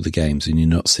getting to all the games and you're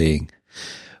not seeing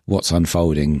what's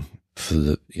unfolding for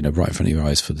the, you know, right in front of your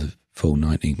eyes for the full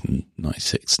 90,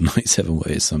 96, 97, what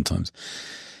it is sometimes,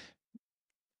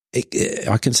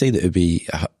 I can see that it would be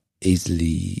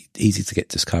easy to get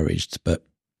discouraged. But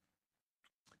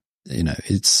you know,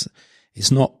 it's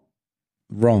not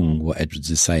wrong what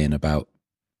Edwards is saying about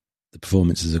the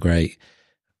performances are great,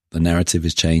 the narrative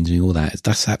is changing, all that.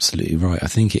 That's absolutely right. I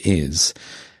think it is.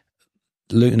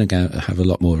 Luton are going to have a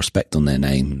lot more respect on their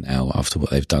name now after what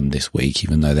they've done this week,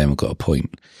 even though they haven't got a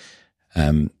point.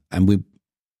 And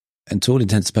to all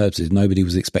intents and purposes, nobody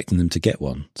was expecting them to get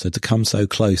one. So to come so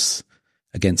close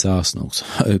against Arsenal,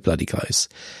 so bloody close,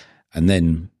 and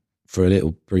then for a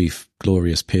little brief,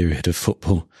 glorious period of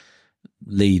football,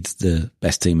 lead the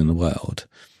best team in the world.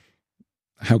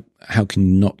 How can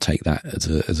you not take that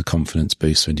as a confidence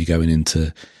boost when you're going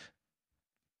into,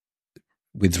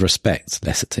 with respect,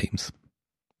 lesser teams?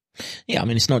 Yeah, I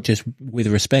mean, it's not just with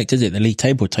respect, is it? The league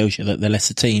table tells you that the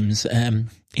lesser teams,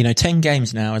 10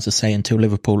 games now, as I say, until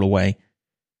Liverpool away.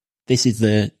 This is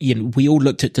we all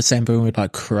looked at December and we were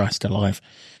like, Christ alive.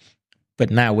 But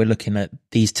now we're looking at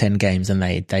these 10 games and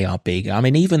they are big. I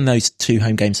mean, even those 2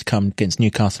 home games to come against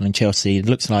Newcastle and Chelsea, it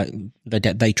looks like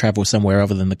they travel somewhere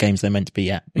other than the games they're meant to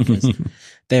be at, because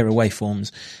their away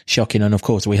form's shocking. And of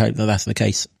course, we hope that that's the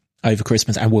case over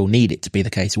Christmas, and we'll need it to be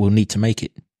the case. We'll need to make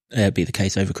it be the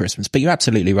case over Christmas. But you're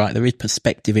absolutely right. There is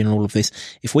perspective in all of this.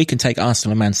 If we can take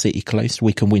Arsenal and Man City close,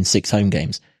 we can win 6 home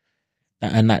games.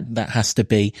 And that has to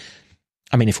be,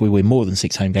 I mean, if we win more than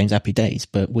 6 home games, happy days,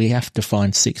 but we have to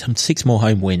find six more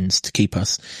home wins to keep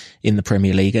us in the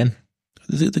Premier League. And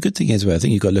the good thing is, well, I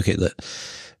think you've got to look at that.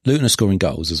 Luton are scoring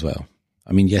goals as well.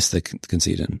 I mean, yes, they're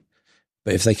conceding,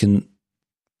 but if they can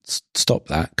stop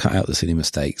that, cut out the silly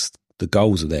mistakes, the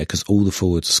goals are there because all the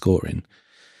forwards are scoring.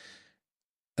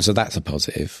 So that's a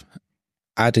positive.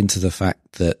 Add into the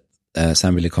fact that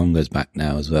Sambi Lokonga's back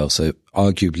now as well. So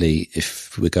arguably,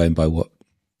 if we're going by what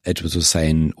Edwards was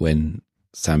saying when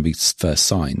Sambi first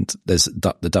signed, there's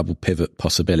the double pivot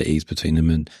possibilities between them,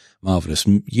 and marvellous.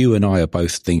 You and I are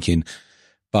both thinking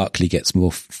Barkley gets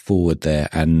more forward there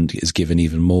and is given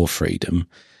even more freedom.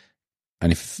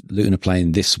 And if Luton are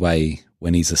playing this way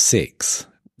when he's a 6,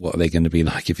 what are they going to be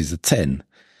like if he's a 10?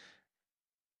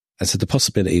 And so the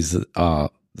possibilities that are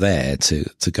there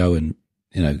to go and,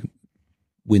 you know,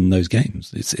 win those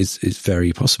games, it's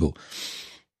very possible.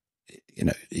 You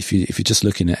know, if you're just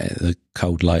looking at the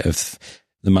cold light of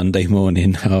the Monday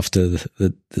morning after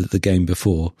the game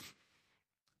before,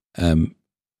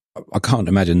 I can't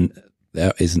imagine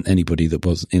there isn't anybody that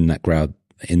was in that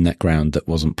ground that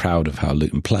wasn't proud of how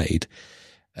Luton played.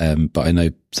 But I know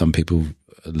some people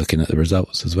are looking at the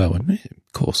results as well, and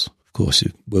of course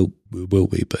it will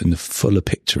be. But in the fuller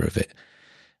picture of it,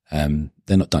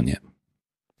 they're not done yet.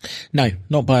 No,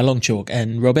 not by a long chalk.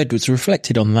 And Rob Edwards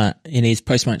reflected on that in his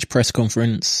post-match press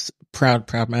conference.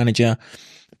 Proud manager,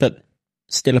 but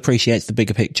still appreciates the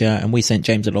bigger picture. And we sent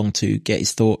James along to get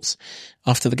his thoughts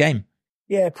after the game.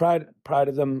 Yeah, proud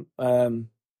of them.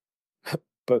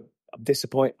 But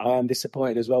I am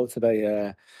disappointed as well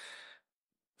today.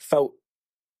 Felt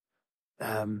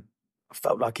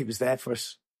like he was there for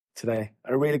us today. I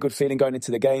had a really good feeling going into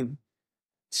the game,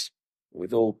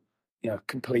 with all, you know,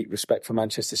 complete respect for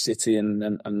Manchester City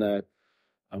and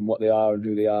what they are and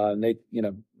who they are, and they, you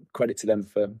know, credit to them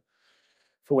for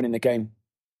winning the game.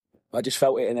 I just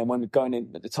felt it, and then when going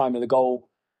in at the time of the goal,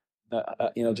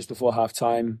 you know, just before half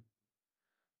time,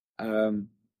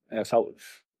 I felt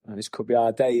this could be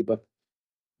our day, but a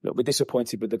little bit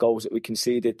disappointed with the goals that we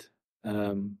conceded.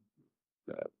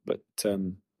 But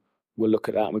we'll look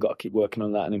at that, and we've got to keep working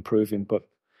on that and improving. But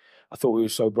I thought we were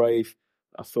so brave.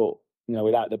 I thought, you know,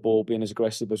 without the ball being as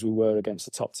aggressive as we were against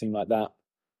a top team like that,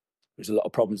 there's a lot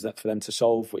of problems there for them to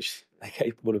solve, which they're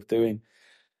capable of doing.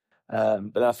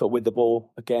 But then I thought with the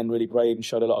ball, again, really brave and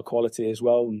showed a lot of quality as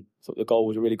well. And I thought the goal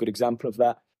was a really good example of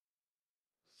that.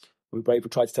 We were brave. We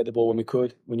tried to take the ball when we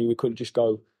could. We knew we couldn't just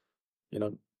go, you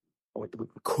know, we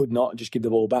could not just give the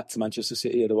ball back to Manchester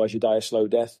City, otherwise you die a slow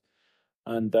death.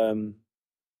 And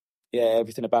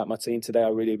everything about my team today I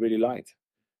really, really liked.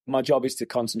 My job is to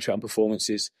concentrate on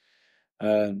performances.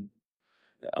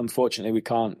 Unfortunately, we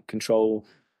can't control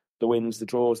the wins, the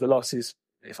draws, the losses.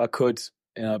 If I could,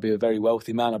 you know, I'd be a very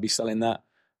wealthy man. I'd be selling that.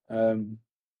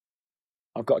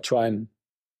 I've got to try and,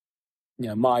 you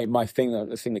know, my thing,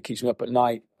 the thing that keeps me up at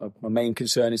night, my main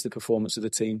concern is the performance of the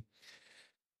team.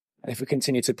 And if we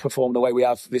continue to perform the way we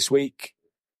have this week,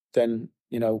 then,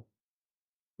 you know,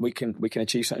 we can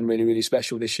achieve something really, really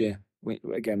special this year. We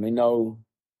know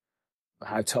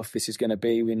how tough this is going to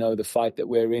be. We know the fight that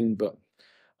we're in, but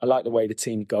I like the way the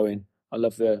team's going. I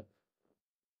love the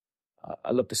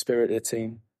spirit of the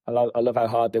team. I love how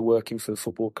hard they're working for the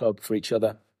football club, for each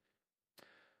other.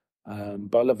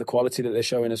 But I love the quality that they're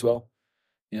showing as well.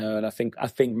 You know, and I think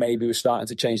maybe we're starting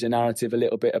to change the narrative a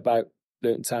little bit about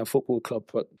Luton Town Football Club.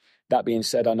 But that being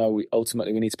said, I know we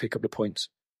need to pick up the points.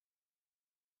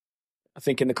 I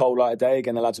think in the cold light of day,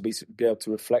 again, the lads will be able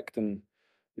to reflect and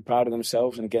be proud of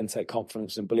themselves, and again take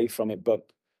confidence and belief from it. But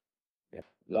yeah,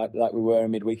 like we were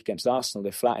in midweek against Arsenal,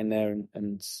 they're flat in there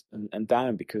and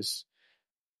down because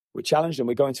we challenge them.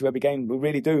 We go into every game. We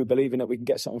really do, believing that we can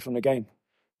get something from the game,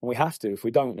 and we have to. If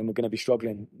we don't, then we're going to be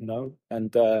struggling. You know,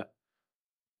 and you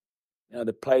know,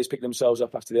 the players picked themselves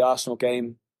up after the Arsenal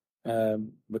game,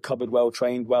 recovered well,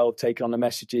 trained well, taken on the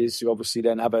messages. Who obviously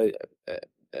then have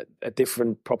a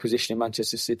different proposition in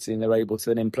Manchester City, and they're able to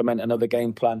then implement another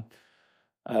game plan.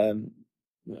 I'm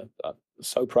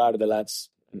so proud of the lads,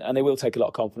 and they will take a lot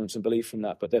of confidence and belief from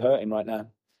that, but they're hurting right now.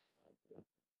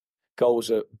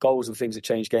 Goals are things that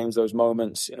change games, those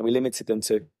moments, and we limited them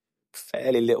to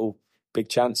fairly little big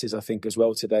chances, I think, as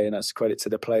well today, and that's credit to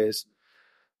the players.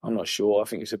 I'm not sure. I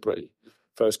think it's a brilliant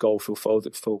first goal. Phil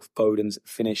Foden's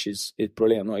finish is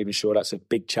brilliant. I'm not even sure that's a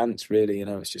big chance, really. You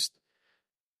know, it's just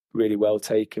really well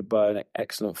taken by an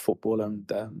excellent football, and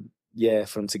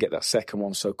for them to get that second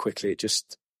one so quickly, it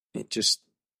just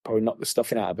probably knocked the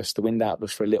stuffing out of us, the wind out of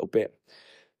us for a little bit.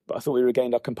 But I thought we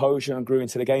regained our composure and grew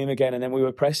into the game again, and then we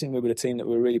were pressing. We were the team that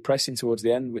we were really pressing towards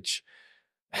the end, which,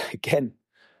 again,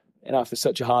 you know, after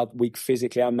such a hard week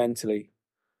physically and mentally,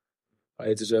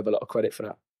 I deserve a lot of credit for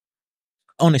that.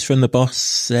 Honest from the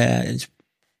boss, it's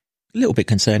a little bit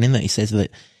concerning that he says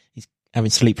that he's having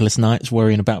sleepless nights,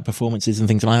 worrying about performances and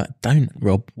things like that. Don't,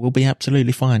 Rob. We'll be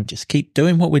absolutely fine. Just keep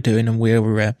doing what we're doing, and we're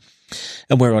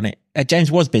on it.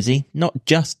 James was busy. Not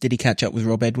just did he catch up with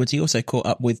Rob Edwards, he also caught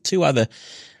up with two other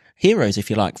heroes, if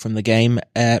you like, from the game,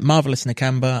 Marvellous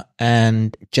Nakamba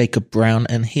and Jacob Brown,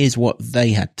 and here's what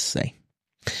they had to say.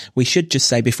 We should just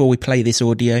say, before we play this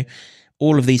audio,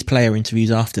 all of these player interviews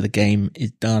after the game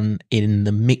is done in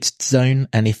the mixed zone,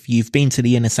 and if you've been to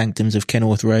the inner sanctums of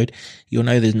Kenilworth Road, you'll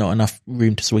know there's not enough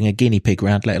room to swing a guinea pig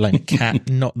around, let alone a cat.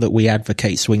 Not that we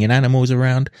advocate swinging animals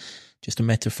around, just a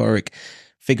metaphoric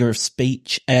figure of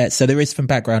speech. So there is some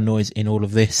background noise in all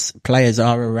of this. Players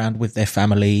are around with their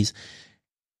families.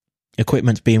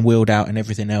 Equipment's being wheeled out and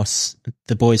everything else.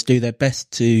 The boys do their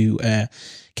best to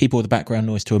keep all the background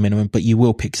noise to a minimum, but you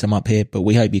will pick some up here. But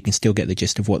we hope you can still get the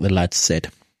gist of what the lads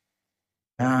said.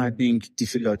 I think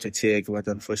difficult to take, but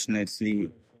unfortunately,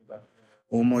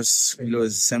 almost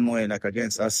close same way like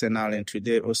against Arsenal and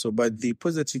today also. But the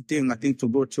positive thing, I think, to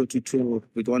go 2-2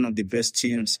 with one of the best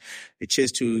teams, it's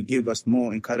just to give us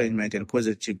more encouragement and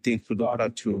positive things to look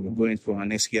forward to going for our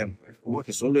next game.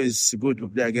 It's always good to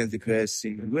play against the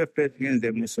PSG. We have played against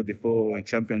them also before in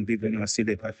Champions League when we were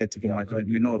still at Atletico Madrid.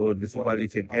 We know the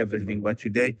quality and everything, but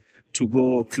today, to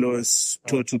go close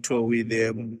 2-2 with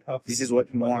them, this is what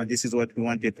we want. This is what we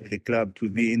wanted the club to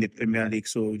be in the Premier League.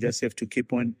 So we just have to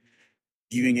keep on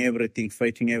giving everything,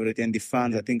 fighting everything. And the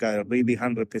fans, I think, are really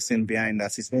 100% behind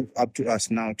us. It's up to us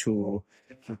now to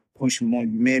push more,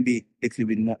 maybe a little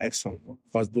bit more extra.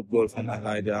 First good goal from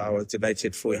Adebayo. I was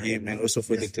delighted for him and also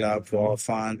for the club, for our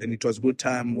fans. And it was good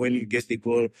time when you get the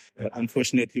goal.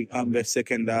 Unfortunately, come back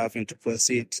second half and to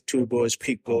proceed 2 goals,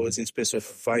 pick goals in space of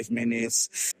 5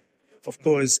 minutes. Of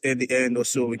course, at the end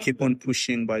also, we keep on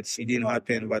pushing, but it didn't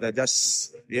happen. But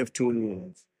we have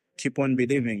to keep on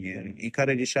believing and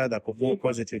encourage each other for more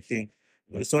positive thing.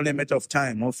 It's only a matter of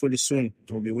time. Hopefully soon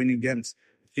we'll be winning games.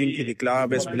 I think the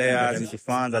club, as players, the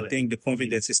fans, I think the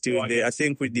confidence is still there. I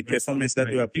think with the performance that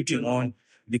we are putting on,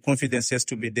 the confidence has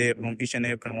to be there from each and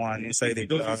every one inside the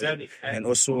club. And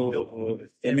also,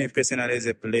 me personally as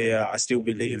a player, I still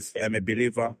believe, I'm a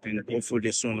believer, and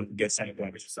hopefully soon we'll get some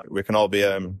points. We can all be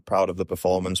proud of the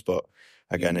performance, but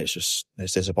again, it's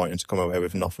disappointing to come away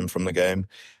with nothing from the game.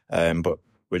 But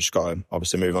we just got to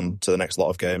obviously move on to the next lot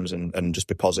of games and just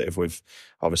be positive with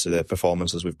obviously the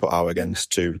performances we've put out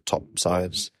against 2 top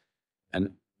sides.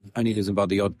 And only losing by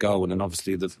the odd goal, and then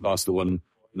obviously the last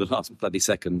bloody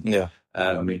second. Yeah.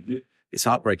 It's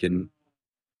heartbreaking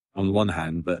on one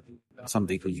hand, but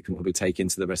something that you can probably take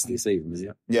into the rest of the season, isn't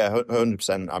it? Yeah,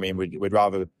 100%. I mean, we'd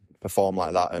rather perform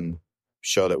like that and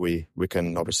show that we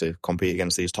can obviously compete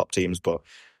against these top teams, but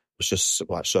it's just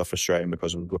like so frustrating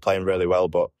because we're playing really well,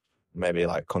 but maybe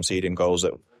like conceding goals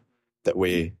that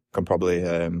we can probably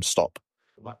stop.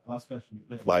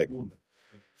 Like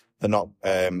they're not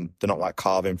like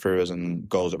carving through us and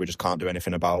goals that we just can't do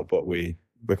anything about, but we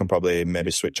can probably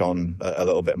maybe switch on a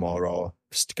little bit more or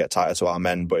just to get tighter to our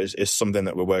men. But it's something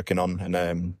that we're working on,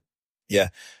 and yeah,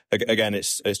 again,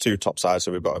 it's 2 top sides,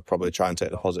 so we've got to probably try and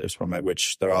take the positives from it,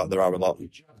 which there are a lot.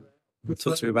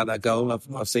 Talk to me about that goal.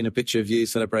 I've seen a picture of you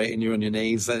celebrating. You're on your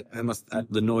knees.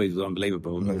 The noise was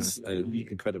unbelievable. It was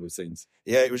incredible scenes.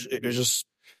 Yeah, it was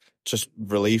just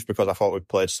relief because I thought we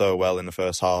played so well in the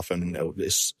first half, and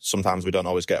sometimes we don't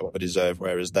always get what we deserve.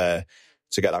 Whereas there,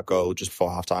 to get that goal just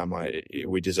before half time,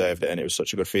 we deserved it, and it was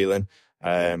such a good feeling.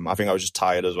 I think I was just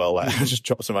tired as well. I just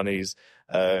dropped to my knees.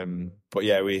 But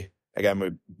yeah, we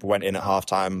went in at half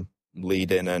time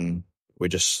leading, and we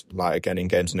just again in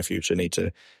games in the future need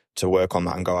to work on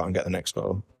that and go out and get the next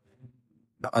goal.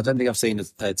 I don't think I've seen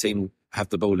a team have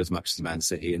the ball as much as Man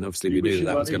City, and obviously we knew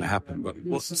that was going to happen. But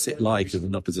what's it like as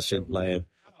an opposition player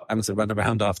having to run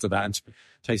around after that and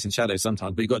chasing shadows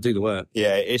sometimes? But you've got to do the work.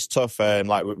 Yeah, it's tough.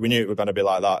 We knew it was going to be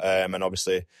like that, and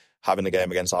obviously having the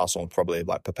game against Arsenal probably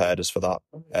prepared us for that.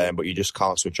 But you just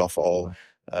can't switch off at all,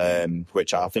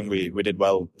 which I think we did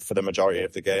well for the majority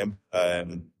of the game.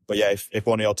 But yeah, if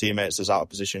one of your teammates is out of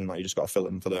position, you just got to fill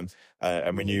in for them.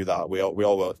 And we knew that. We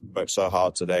all worked so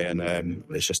hard today, and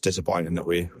it's just disappointing that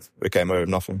we came away with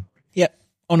nothing. Yeah,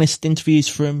 honest interviews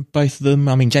from both of them.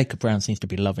 I mean, Jacob Brown seems to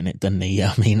be loving it, doesn't he?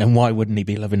 I mean, and why wouldn't he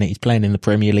be loving it? He's playing in the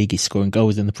Premier League. He's scoring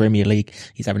goals in the Premier League.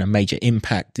 He's having a major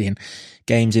impact in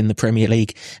games in the Premier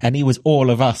League. And he was all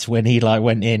of us when he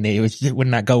went in.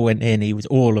 When that goal went in, he was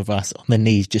all of us on the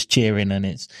knees just cheering, and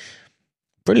it's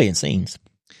brilliant scenes.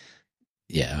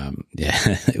 Yeah,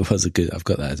 it was I've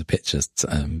got that as a picture. It's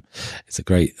a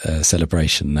great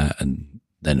celebration, that, and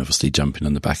then obviously jumping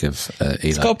on the back of Eli.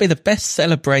 It's got to be the best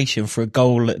celebration for a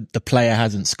goal that the player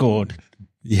hasn't scored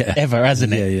ever,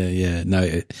 hasn't it? Yeah. No,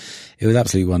 it was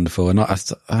absolutely wonderful. And I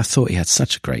thought he had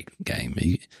such a great game.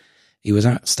 He was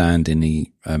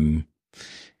outstanding. When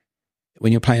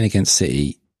you're playing against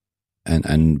City,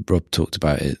 and Rob talked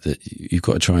about it, that you've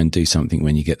got to try and do something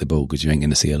when you get the ball because you ain't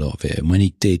going to see a lot of it. And when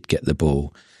he did get the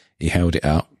ball, he held it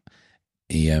up.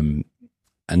 And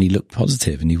he looked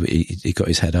positive, and he got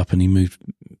his head up, and he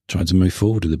tried to move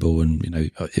forward with the ball.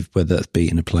 And whether that's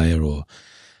beating a player or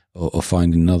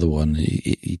finding another one,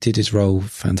 he did his role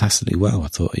fantastically well. I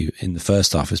thought in the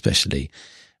first half, especially,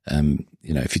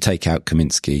 if you take out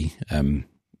Kaminsky,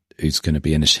 who's going to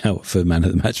be in a shout for man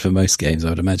of the match for most games, I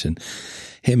would imagine.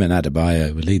 Him and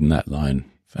Adebayo were leading that line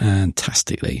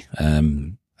fantastically.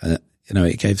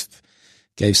 It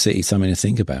gave City something to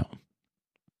think about.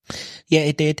 Yeah,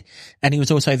 it did. And he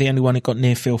was also the only one who got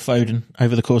near Phil Foden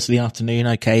over the course of the afternoon.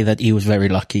 Okay, that he was very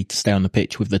lucky to stay on the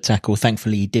pitch with the tackle.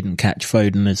 Thankfully, he didn't catch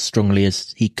Foden as strongly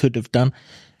as he could have done.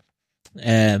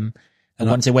 And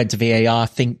once it went to VAR,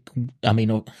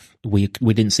 we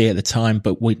didn't see it at the time,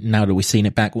 but now that we've seen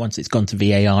it back, once it's gone to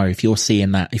VAR, if you're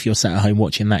seeing that, if you're sat at home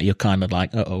watching that, you're kind of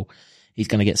like, he's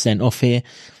going to get sent off here.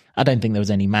 I don't think there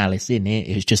was any malice in it.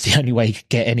 It was just the only way you could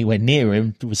get anywhere near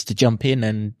him was to jump in,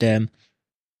 and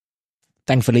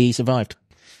thankfully he survived.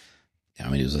 I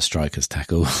mean, it was a striker's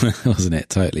tackle, wasn't it?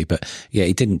 Totally. But yeah,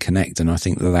 he didn't connect, and I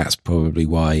think that's probably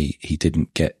why he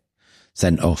didn't get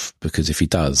sent off, because if he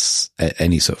does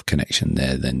any sort of connection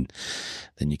there, then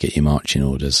you get your marching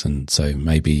orders. And so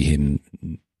maybe him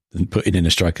putting in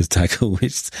a striker's tackle,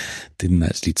 which didn't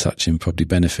actually touch him, probably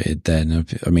benefited then.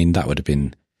 I mean, that would have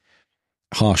been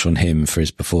harsh on him for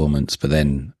his performance, but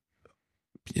then,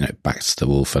 back to the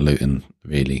wall for Luton,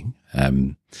 really.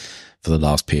 For the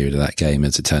last period of that game,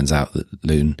 as it turns out that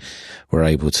Luton were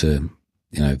able to,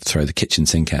 throw the kitchen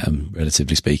sink at them,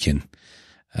 relatively speaking.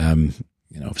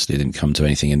 Obviously it didn't come to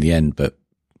anything in the end, but,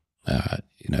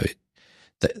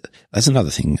 that's another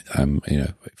thing.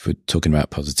 If we're talking about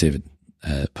positive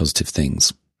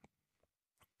things,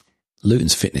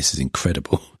 Luton's fitness is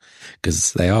incredible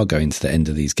because they are going to the end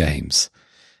of these games.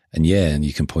 And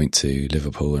you can point to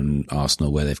Liverpool and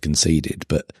Arsenal where they've conceded,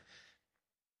 but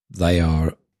they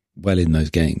are well in those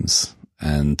games.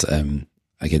 And,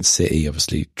 against City,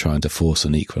 obviously trying to force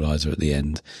an equaliser at the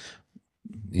end,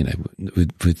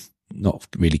 with not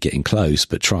really getting close,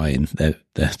 but trying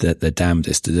their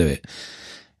damnedest to do it.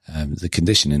 The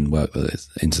conditioning work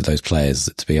into those players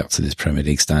to be up to this Premier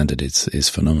League standard is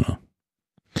phenomenal.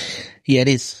 Yeah, it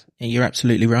is. You're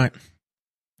absolutely right.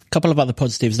 A couple of other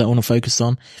positives that I want to focus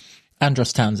on.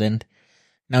 Andros Townsend.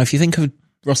 Now, if you think of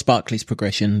Ross Barkley's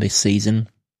progression this season,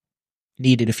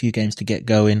 needed a few games to get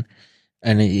going,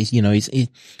 and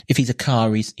if he's a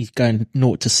car, he's going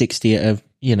 0 to 60 at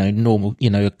a normal,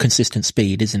 a consistent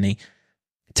speed, isn't he?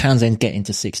 Townsend's getting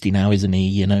to 60 now, isn't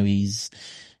he? He's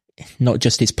not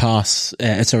just his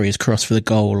his cross for the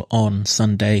goal on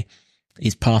Sunday,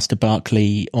 his pass to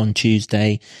Barkley on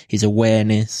Tuesday, his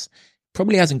awareness,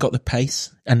 probably hasn't got the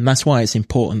pace, and that's why it's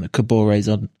important that Cabore's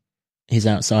on his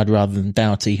outside rather than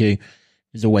Doughty, who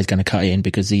is always going to cut in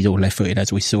because he's all left-footed,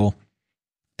 as we saw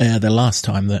the last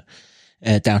time that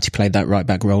Doughty played that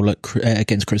right-back role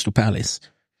against Crystal Palace.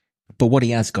 But what he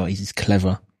has got is he's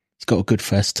clever. He's got a good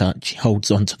first touch. He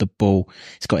holds on to the ball.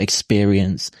 He's got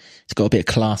experience. He's got a bit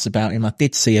of class about him. I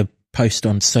did see a post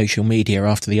on social media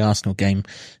after the Arsenal game.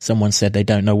 Someone said they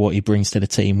don't know what he brings to the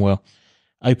team. Well,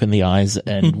 open the eyes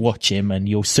and watch him, and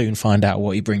you'll soon find out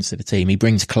what he brings to the team. He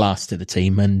brings class to the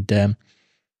team, and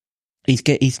he's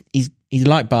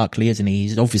like Barkley, isn't he?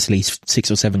 He's obviously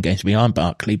 6 or 7 games behind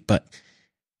Barkley, but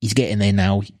he's getting there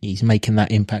now. He's making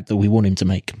that impact that we want him to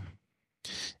make.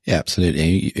 Yeah,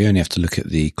 absolutely. You only have to look at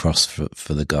the cross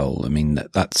for the goal. I mean,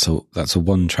 that's a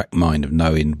one-track mind of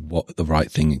knowing what the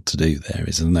right thing to do there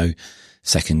is. There's no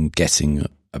second guessing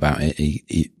about it.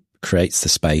 He creates the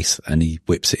space and he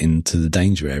whips it into the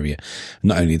danger area.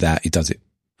 Not only that, he does it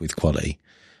with quality.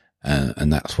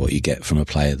 And that's what you get from a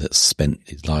player that's spent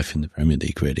his life in the Premier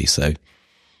League, really. So,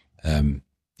 I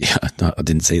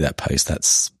didn't see that post.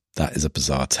 That is a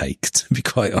bizarre take, to be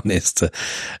quite honest,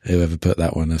 whoever put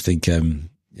that one. I think,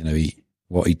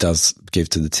 what he does give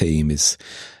to the team is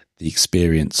the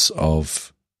experience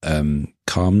of,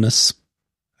 calmness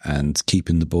and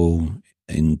keeping the ball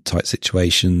in tight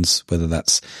situations, whether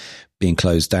that's being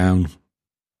closed down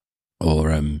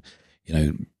or,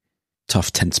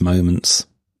 tough, tense moments.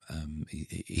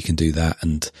 He can do that.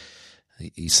 And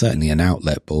he's certainly an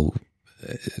outlet ball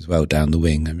as well down the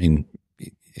wing. I mean,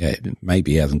 yeah,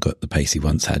 maybe he hasn't got the pace he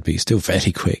once had, but he's still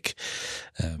fairly quick.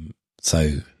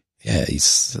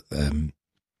 He's,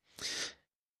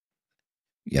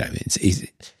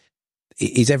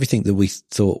 he's everything that we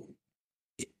thought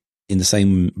in the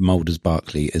same mould as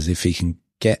Barkley, as if he can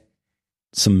get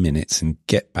some minutes and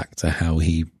get back to how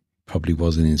he probably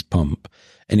was in his pomp,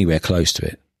 anywhere close to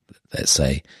it, let's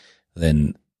say,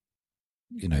 then,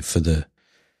 for the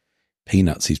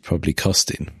peanuts he's probably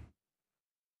costing,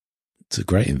 it's a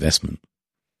great investment.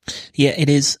 Yeah, it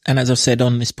is. And as I've said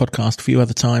on this podcast a few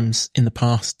other times in the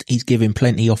past, he's given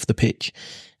plenty off the pitch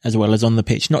as well as on the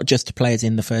pitch, not just to players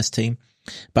in the first team,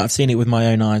 but I've seen it with my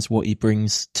own eyes, what he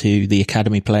brings to the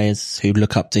academy players who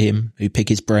look up to him, who pick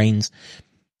his brains.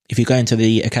 if you go into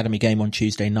the academy game on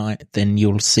Tuesday night, then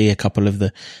you'll see a couple of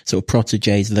the sort of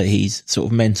proteges that he's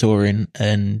sort of mentoring,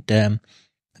 and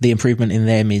the improvement in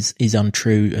them is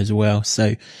untrue as well.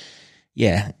 So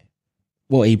yeah,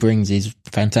 what he brings is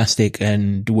fantastic,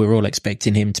 and we're all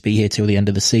expecting him to be here till the end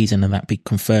of the season, and that be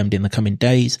confirmed in the coming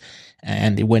days.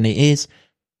 And when it is,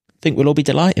 I think we'll all be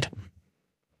delighted.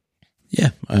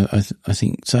 Yeah, I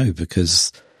think so,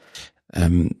 because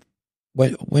when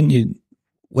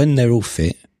they're all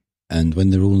fit and when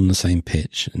they're all on the same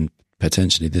pitch, and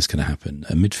potentially this can happen,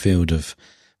 a midfield of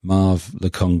Marv,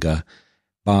 Lokonga,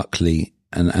 Barkley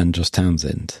and Andros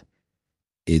Townsend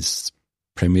is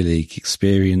Premier League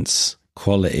experience,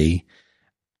 quality,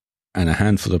 and a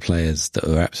handful of players that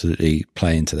are absolutely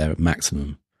playing to their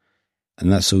maximum.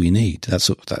 And that's all you need. That's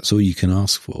all you can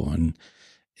ask for. And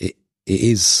it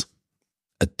is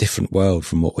a different world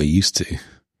from what we're used to.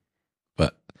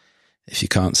 But if you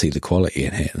can't see the quality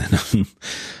in it, then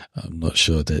I'm not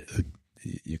sure that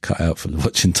you're cut out for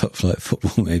watching top flight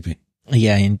football, maybe.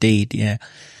 Yeah, indeed. Yeah.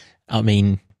 I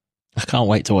mean, I can't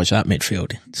wait to watch that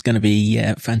midfield. It's going to be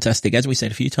fantastic, as we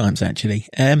said a few times, actually.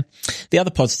 The other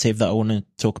positive that I want to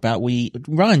talk about,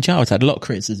 Ryan Giles had a lot of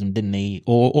criticism, didn't he?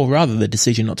 Or rather, the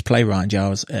decision not to play Ryan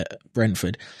Giles at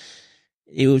Brentford.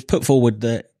 It was put forward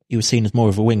that he was seen as more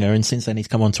of a winger, and since then he's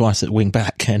come on to us at wing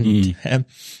back. And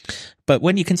but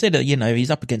when you consider,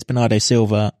 he's up against Bernardo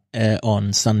Silva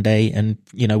on Sunday, and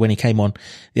when he came on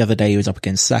the other day, he was up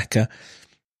against Saka.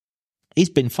 He's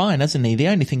been fine, hasn't he? The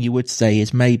only thing you would say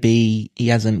is maybe he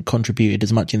hasn't contributed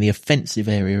as much in the offensive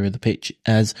area of the pitch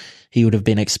as he would have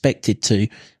been expected to.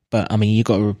 But I mean, you've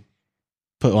got to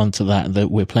put onto that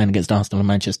we're playing against Arsenal and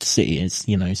Manchester City.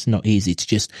 It's not easy to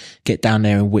just get down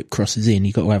there and whip crosses in.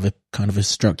 You've got to have a kind of a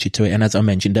structure to it. And as I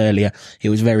mentioned earlier, it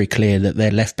was very clear that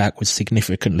their left back was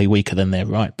significantly weaker than their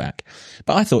right back.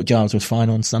 But I thought Giles was fine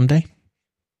on Sunday.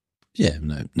 Yeah,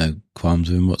 no qualms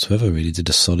with him whatsoever. Really did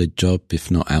a solid job, if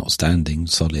not outstanding,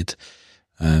 solid.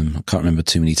 I can't remember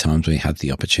too many times where he had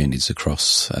the opportunities to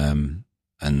cross, and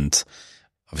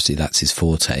obviously that's his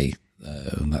forte,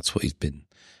 and that's what he's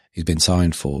been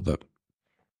signed for. But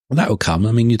that will come.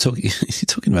 I mean, you're talking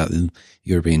about the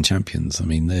European champions. I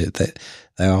mean, they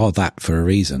are that for a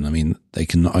reason. I mean, they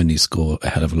can not only score a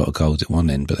hell of a lot of goals at one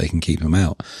end, but they can keep them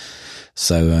out.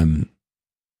 So,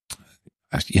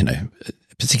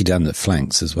 particularly down the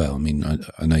flanks as well. I mean,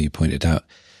 I know you pointed out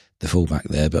the fullback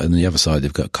there, but on the other side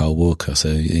they've got Kyle Walker,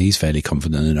 so he's fairly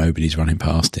confident that nobody's running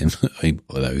past him.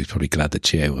 Although he's probably glad that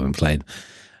Chio wasn't playing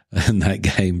in that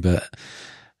game. But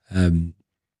I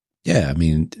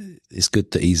mean, it's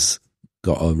good that he's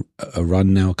got a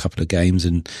run now, a couple of games,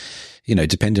 and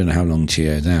depending on how long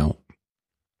Chio's out,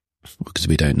 because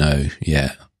we don't know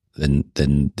yet, then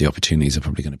the opportunities are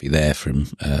probably going to be there for him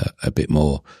a bit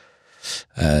more.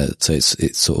 So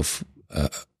it's sort of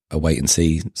a wait and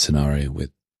see scenario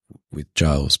with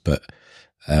Giles, but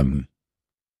you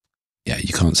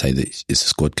can't say that it's a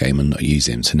squad game and not use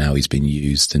him. So now he's been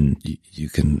used, and you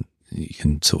can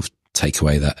sort of take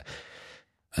away that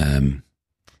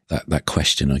that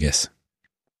question, I guess.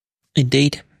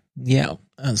 Indeed, yeah,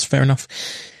 that's fair enough.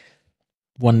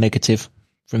 One negative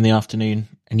from the afternoon,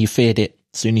 and you feared it.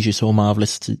 As soon as you saw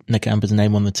Marvellous Nakamba's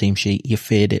name on the team sheet, you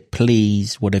feared it.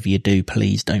 Please, whatever you do,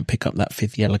 please don't pick up that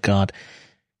 5th yellow card.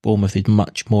 Bournemouth is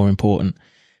much more important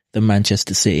than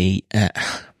Manchester City.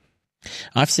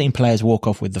 I've seen players walk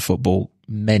off with the football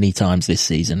many times this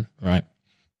season, right?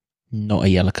 Not a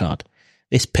yellow card.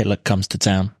 This Pillock comes to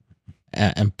town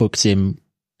and books him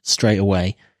straight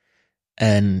away.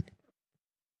 And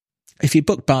if you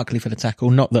book Barkley for the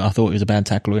tackle, not that I thought it was a bad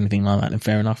tackle or anything like that, then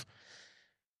fair enough.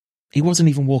 He wasn't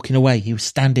even walking away. He was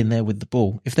standing there with the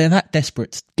ball. If they're that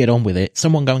desperate to get on with it,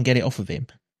 someone go and get it off of him.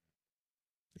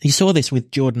 You saw this with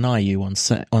Jordan Ayew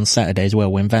on Saturday as well,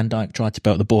 when Van Dijk tried to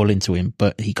belt the ball into him,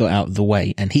 but he got out of the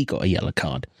way and he got a yellow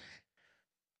card.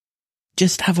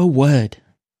 Just have a word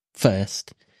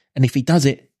first. And if he does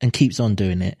it and keeps on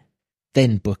doing it,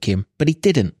 then book him. But he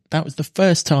didn't. That was the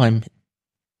first time.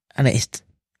 And it's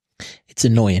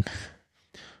annoying.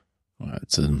 Well,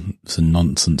 it's a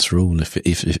nonsense rule if it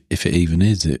even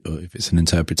is, or if it's an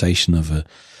interpretation of a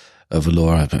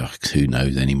law. Who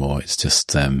knows anymore? It's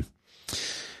just,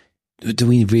 do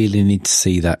we really need to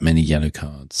see that many yellow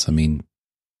cards? I mean,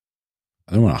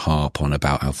 I don't want to harp on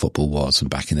about how football was from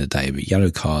back in the day, but yellow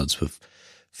cards were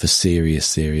for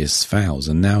serious fouls,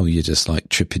 and now you're just like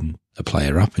tripping a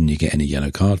player up and you're getting a yellow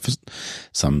card for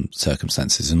some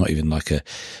circumstances, and not even like a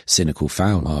cynical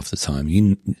foul half the time.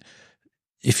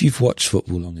 If you've watched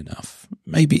football long enough,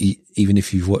 maybe even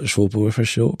if you've watched football for a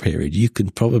short period, you can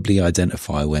probably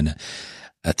identify when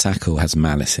a tackle has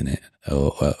malice in it,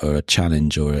 or a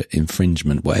challenge or an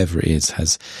infringement, whatever it is,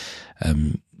 has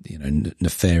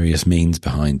nefarious means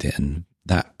behind it, and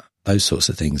those sorts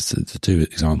of things. The two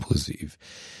examples that you've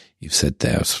said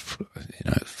there,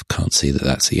 can't see that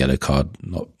that's a yellow card,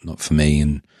 not for me.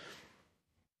 And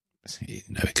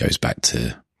it goes back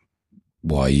to,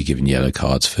 why are you giving yellow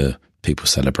cards for people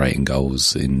celebrating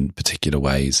goals in particular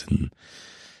ways, and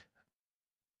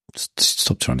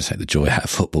stop trying to take the joy out of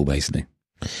football, basically.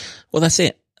 Well, that's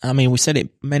it. I mean, we said it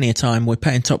many a time, we're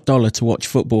paying top dollar to watch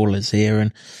footballers here,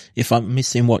 and if I'm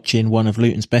missing watching one of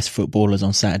Luton's best footballers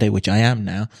on Saturday, which I am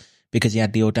now, because he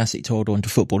had the audacity to hold on to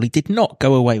football, he did not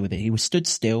go away with it. He was stood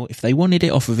still. If they wanted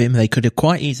it off of him, they could have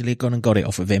quite easily gone and got it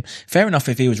off of him. Fair enough,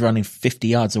 if he was running 50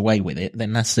 yards away with it,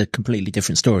 then that's a completely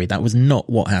different story. That was not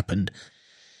what happened.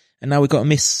 And now we've got to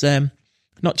miss,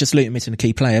 not just Luton missing a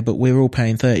key player, but we're all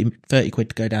paying 30 quid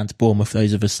to go down to Bournemouth,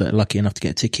 those of us that are lucky enough to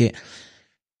get a ticket.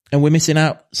 And we're missing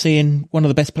out seeing one of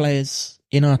the best players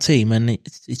in our team. And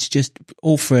it's just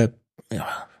all for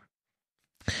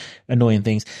annoying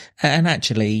things. And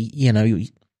actually,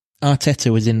 Arteta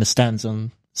was in the stands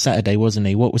on Saturday, wasn't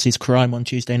he? What was his crime on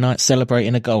Tuesday night?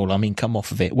 Celebrating a goal. I mean, come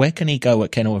off of it. Where can he go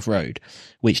at Kenilworth Road,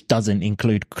 which doesn't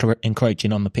include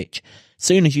encroaching on the pitch?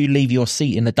 Soon as you leave your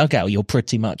seat in the dugout, you're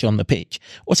pretty much on the pitch.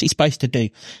 What's he supposed to do?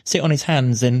 Sit on his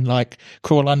hands and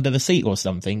crawl under the seat or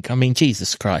something? I mean,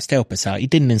 Jesus Christ, help us out. He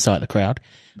didn't incite the crowd.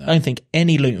 No. I don't think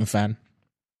any Luton fan,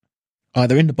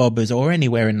 either in the Bobbers or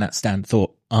anywhere in that stand,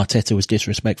 thought Arteta was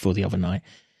disrespectful the other night.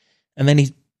 And then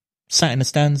he sat in the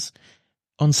stands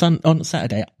on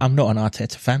Saturday. I'm not an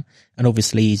Arteta fan, and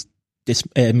obviously he's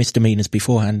misdemeanors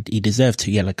beforehand. He deserved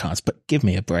 2 yellow cards, but give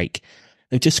me a break.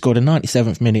 They've just scored a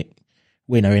 97th minute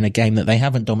winner in a game that they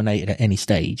haven't dominated at any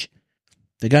stage.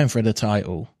 They're going for the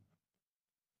title.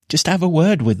 Just have a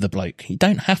word with the bloke. You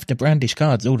don't have to brandish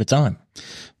cards all the time.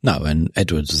 No, and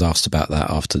Edwards was asked about that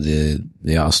after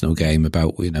the Arsenal game,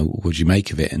 about, what would you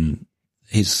make of it? And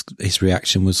his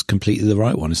reaction was completely the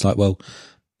right one. It's like, well,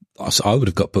 I would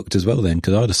have got booked as well then,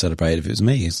 because I'd have celebrated if it was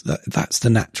me. That's the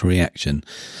natural reaction.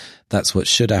 That's what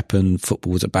should happen.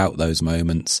 Football was about those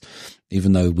moments.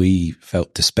 Even though we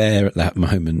felt despair at that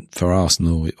moment for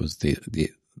Arsenal, it was the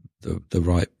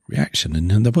right reaction.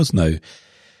 And there was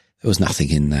nothing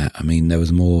in that. I mean, there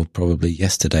was more probably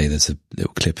yesterday. There's a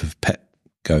little clip of Pep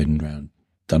going around.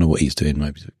 Don't know what he's doing.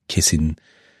 Maybe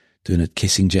doing a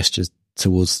kissing gesture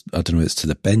towards, I don't know, it's to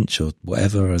the bench or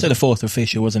whatever. To the fourth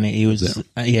official, wasn't it? He was,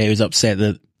 he was upset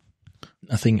that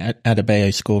I think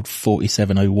Adebayo scored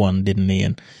 47.01, didn't he?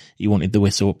 And he wanted the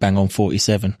whistle bang on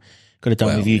 47. Could have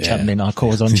done with you chanting our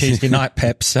cause on Tuesday night,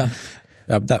 Pep. So.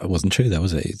 That wasn't true, though,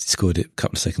 was it? He scored it a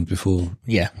couple of seconds before.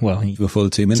 Yeah, well, before the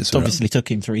 2 minutes. It obviously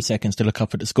took him 3 seconds to look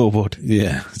up at the scoreboard.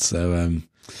 Yeah, so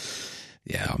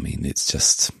I mean, it's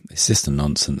just a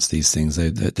nonsense. These things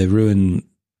they ruin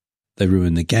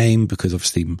the game, because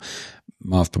obviously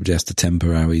Marv probably has to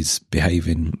temper how he's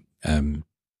behaving.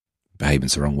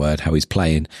 Behaving's the wrong word. How he's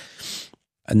playing,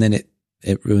 and then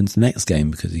it ruins the next game,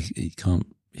 because he can't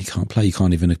play. You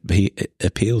can't even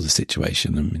appeal the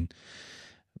situation. I mean,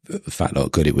 the fact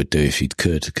what good it would do if you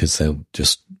could, because they'll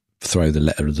just throw the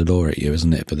letter of the law at you,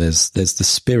 isn't it? But there's the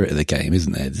spirit of the game,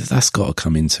 isn't there? That's got to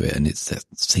come into it, and it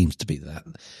seems to be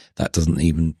that doesn't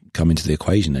even come into the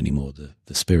equation anymore.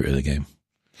 The spirit of the game.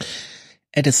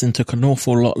 Edison took an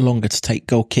awful lot longer to take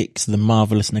goal kicks than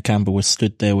marvellous Nakamba was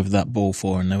stood there with that ball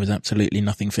for, and there was absolutely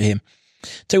nothing for him.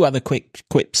 2 other quick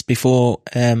quips before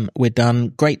we're done.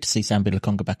 Great to see Sambi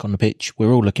Lokonga back on the pitch.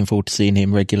 We're all looking forward to seeing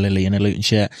him regularly in a Luton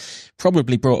shirt.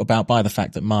 Probably brought about by the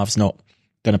fact that Marv's not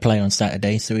going to play on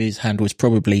Saturday, so his hand was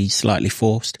probably slightly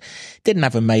forced. Didn't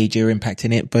have a major impact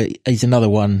in it, but he's another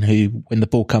one who, when the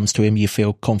ball comes to him, you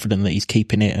feel confident that he's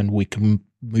keeping it and we can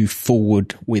move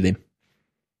forward with him.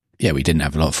 Yeah, we didn't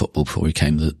have a lot of football before he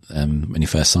came, when he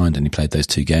first signed, and he played those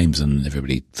 2 games, and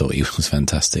everybody thought he was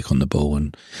fantastic on the ball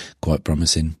and quite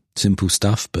promising. Simple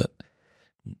stuff, but,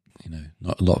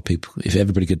 not a lot of people. If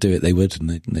everybody could do it, they would, and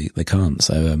they can't.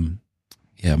 So,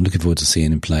 I'm looking forward to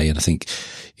seeing him play, and I think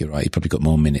you're right. He probably got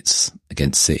more minutes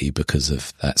against City because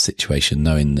of that situation,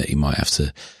 knowing that he might have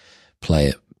to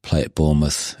play at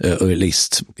Bournemouth, or at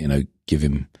least, give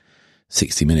him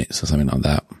 60 minutes or something like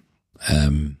that.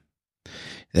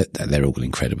 They're all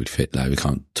incredibly fit, though. We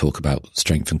can't talk about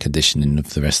strength and conditioning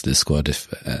of the rest of the squad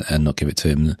and not give it to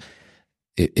him.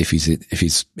 If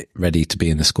he's ready to be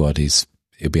in the squad,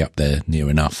 he'll be up there near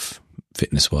enough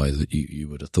fitness wise that you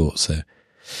would have thought. So,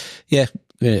 yeah,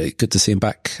 good to see him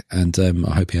back, and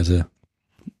I hope he has an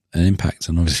impact,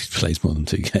 and obviously plays more than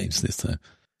 2 games this time.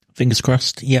 Fingers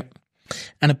crossed. Yep.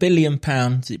 And £1 billion,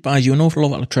 it buys you an awful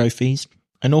lot of trophies.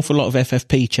 an awful lot of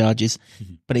FFP charges,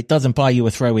 but it doesn't buy you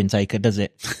a throw-in taker, does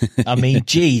it? I mean,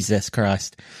 Jesus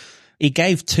Christ. He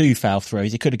gave 2 foul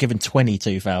throws. He could have given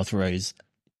 22 foul throws.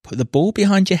 Put the ball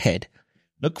behind your head,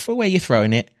 look for where you're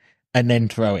throwing it, and then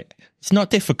throw it. It's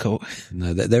not difficult.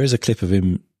 No, there is a clip of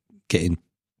him getting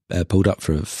pulled up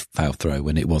for a foul throw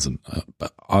when it wasn't.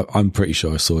 But I'm pretty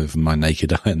sure I saw with my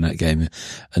naked eye in that game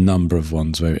a number of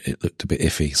ones where it looked a bit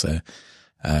iffy. So,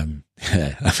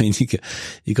 yeah, I mean,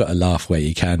 you got to laugh where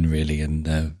you can, really.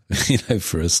 And,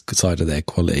 for a side of their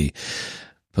quality,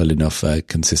 pulling off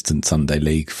consistent Sunday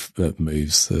league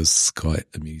moves was quite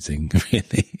amusing,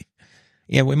 really.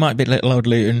 Yeah, we might be little old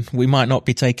Luton. We might not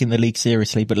be taking the league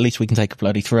seriously, but at least we can take a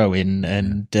bloody throw in.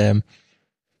 And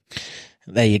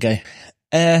there you go.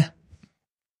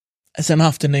 It's an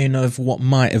afternoon of what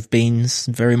might have been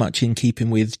very much in keeping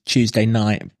with Tuesday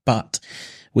night, but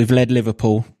we've led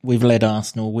Liverpool, we've led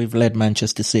Arsenal, we've led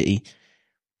Manchester City.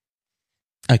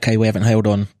 Okay, we haven't held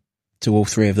on to all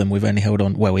 3 of them. We've only held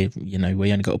on, well, we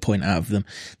only got a point out of them.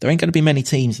 There ain't going to be many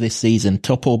teams this season,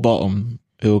 top or bottom,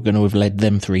 who are going to have led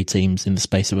them 3 teams in the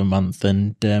space of a month.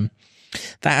 And that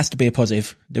has to be a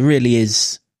positive. There really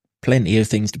is plenty of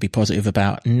things to be positive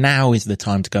about. Now is the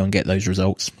time to go and get those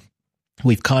results.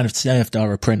 We've kind of served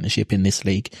our apprenticeship in this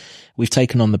league. We've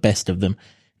taken on the best of them.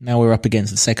 Now we're up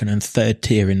against the 2nd and 3rd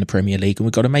tier in the Premier League, and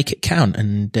we've got to make it count.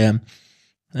 And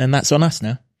that's on us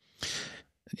now.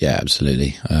 Yeah,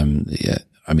 absolutely. Yeah,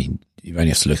 I mean, you only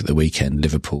have to look at the weekend.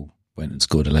 Liverpool went and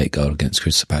scored a late goal against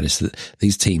Crystal Palace.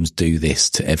 These teams do this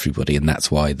to everybody, and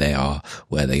that's why they are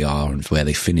where they are and where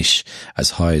they finish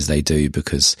as high as they do,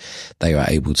 because they are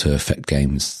able to affect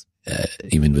games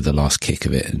even with the last kick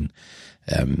of it. And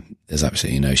there's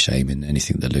absolutely no shame in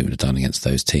anything that Luton have done against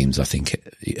those teams. I think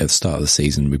at the start of the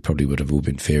season, we probably would have all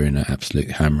been fearing an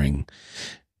absolute hammering.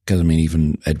 Because, I mean,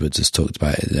 even Edwards has talked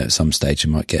about it. At some stage,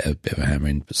 you might get a bit of a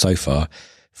hammering. But so far,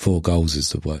 4 goals is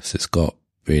the worst it's got,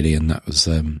 really. And that was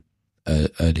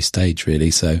early stage, really.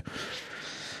 So,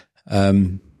 they're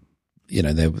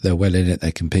well in it.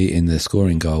 They're competing. They're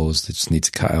scoring goals. They just need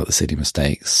to cut out the silly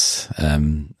mistakes.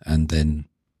 And then,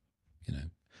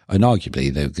 and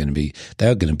arguably they are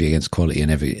going to be against quality,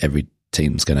 and every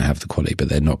team's going to have the quality, but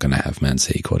they're not going to have Man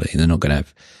City quality. They're not going to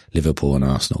have Liverpool and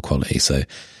Arsenal quality. So,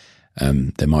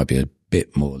 there might be a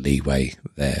bit more leeway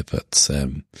there, but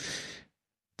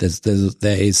there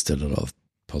is still a lot of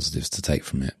positives to take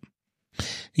from it.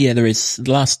 Yeah, there is.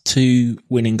 The last 2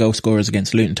 winning goal scorers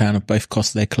against Luton Town have both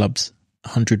cost their clubs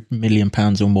 £100 million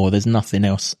or more. There's nothing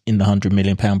else in the £100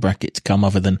 million bracket to come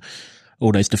other than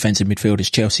all those defensive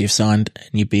midfielders Chelsea have signed, and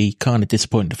you'd be kind of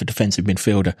disappointed if a defensive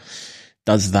midfielder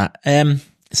does that.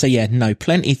 So yeah, no,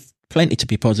 plenty to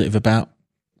be positive about,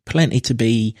 plenty to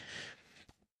be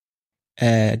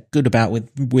good about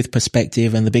with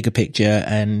perspective and the bigger picture.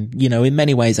 And, in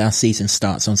many ways our season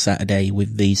starts on Saturday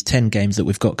with these 10 games that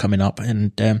we've got coming up.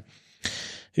 And,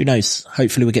 who knows?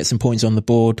 Hopefully we get some points on the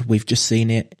board. We've just seen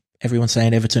it. Everyone's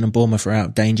saying Everton and Bournemouth are out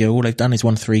of danger. All they've done is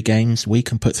won 3 games. We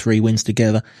can put 3 wins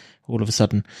together. All of a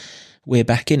sudden we're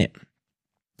back in it.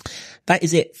 That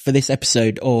is it for this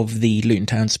episode of the Luton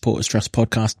Town Supporters Trust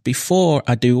podcast. Before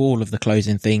I do all of the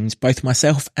closing things, both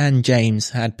myself and James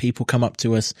had people come up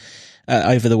to us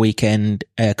over the weekend,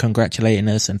 congratulating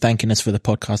us and thanking us for the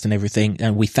podcast and everything.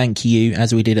 And we thank you,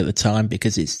 as we did at the time,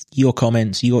 because it's your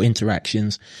comments, your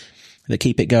interactions that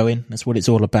keep it going. That's what it's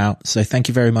all about. So thank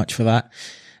you very much for that.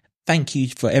 Thank you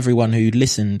for everyone who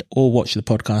listened or watched the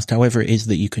podcast, however it is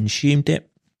that you consumed it.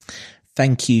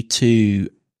 Thank you to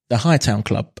the Hightown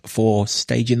Club for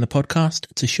staging the podcast,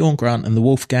 to Sean Grant and the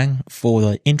Wolfgang for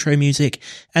the intro music,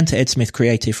 and to Ed Smith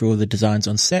Creative for all the designs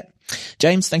on set.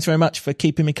 James, thanks very much for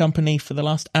keeping me company for the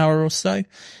last hour or so.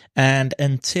 And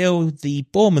until the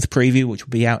Bournemouth preview, which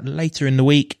will be out later in the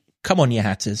week, come on, you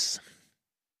Hatters.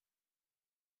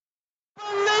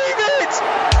 Believe it!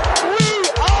 We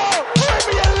are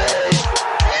Premier League!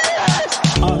 Yes!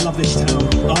 I love this town.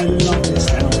 I love this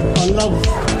town. I love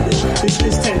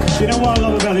this town. You know what I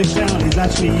love about this town is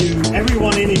actually you.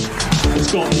 Everyone in it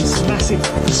has got this massive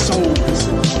soul.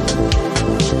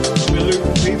 We're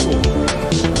Luton people.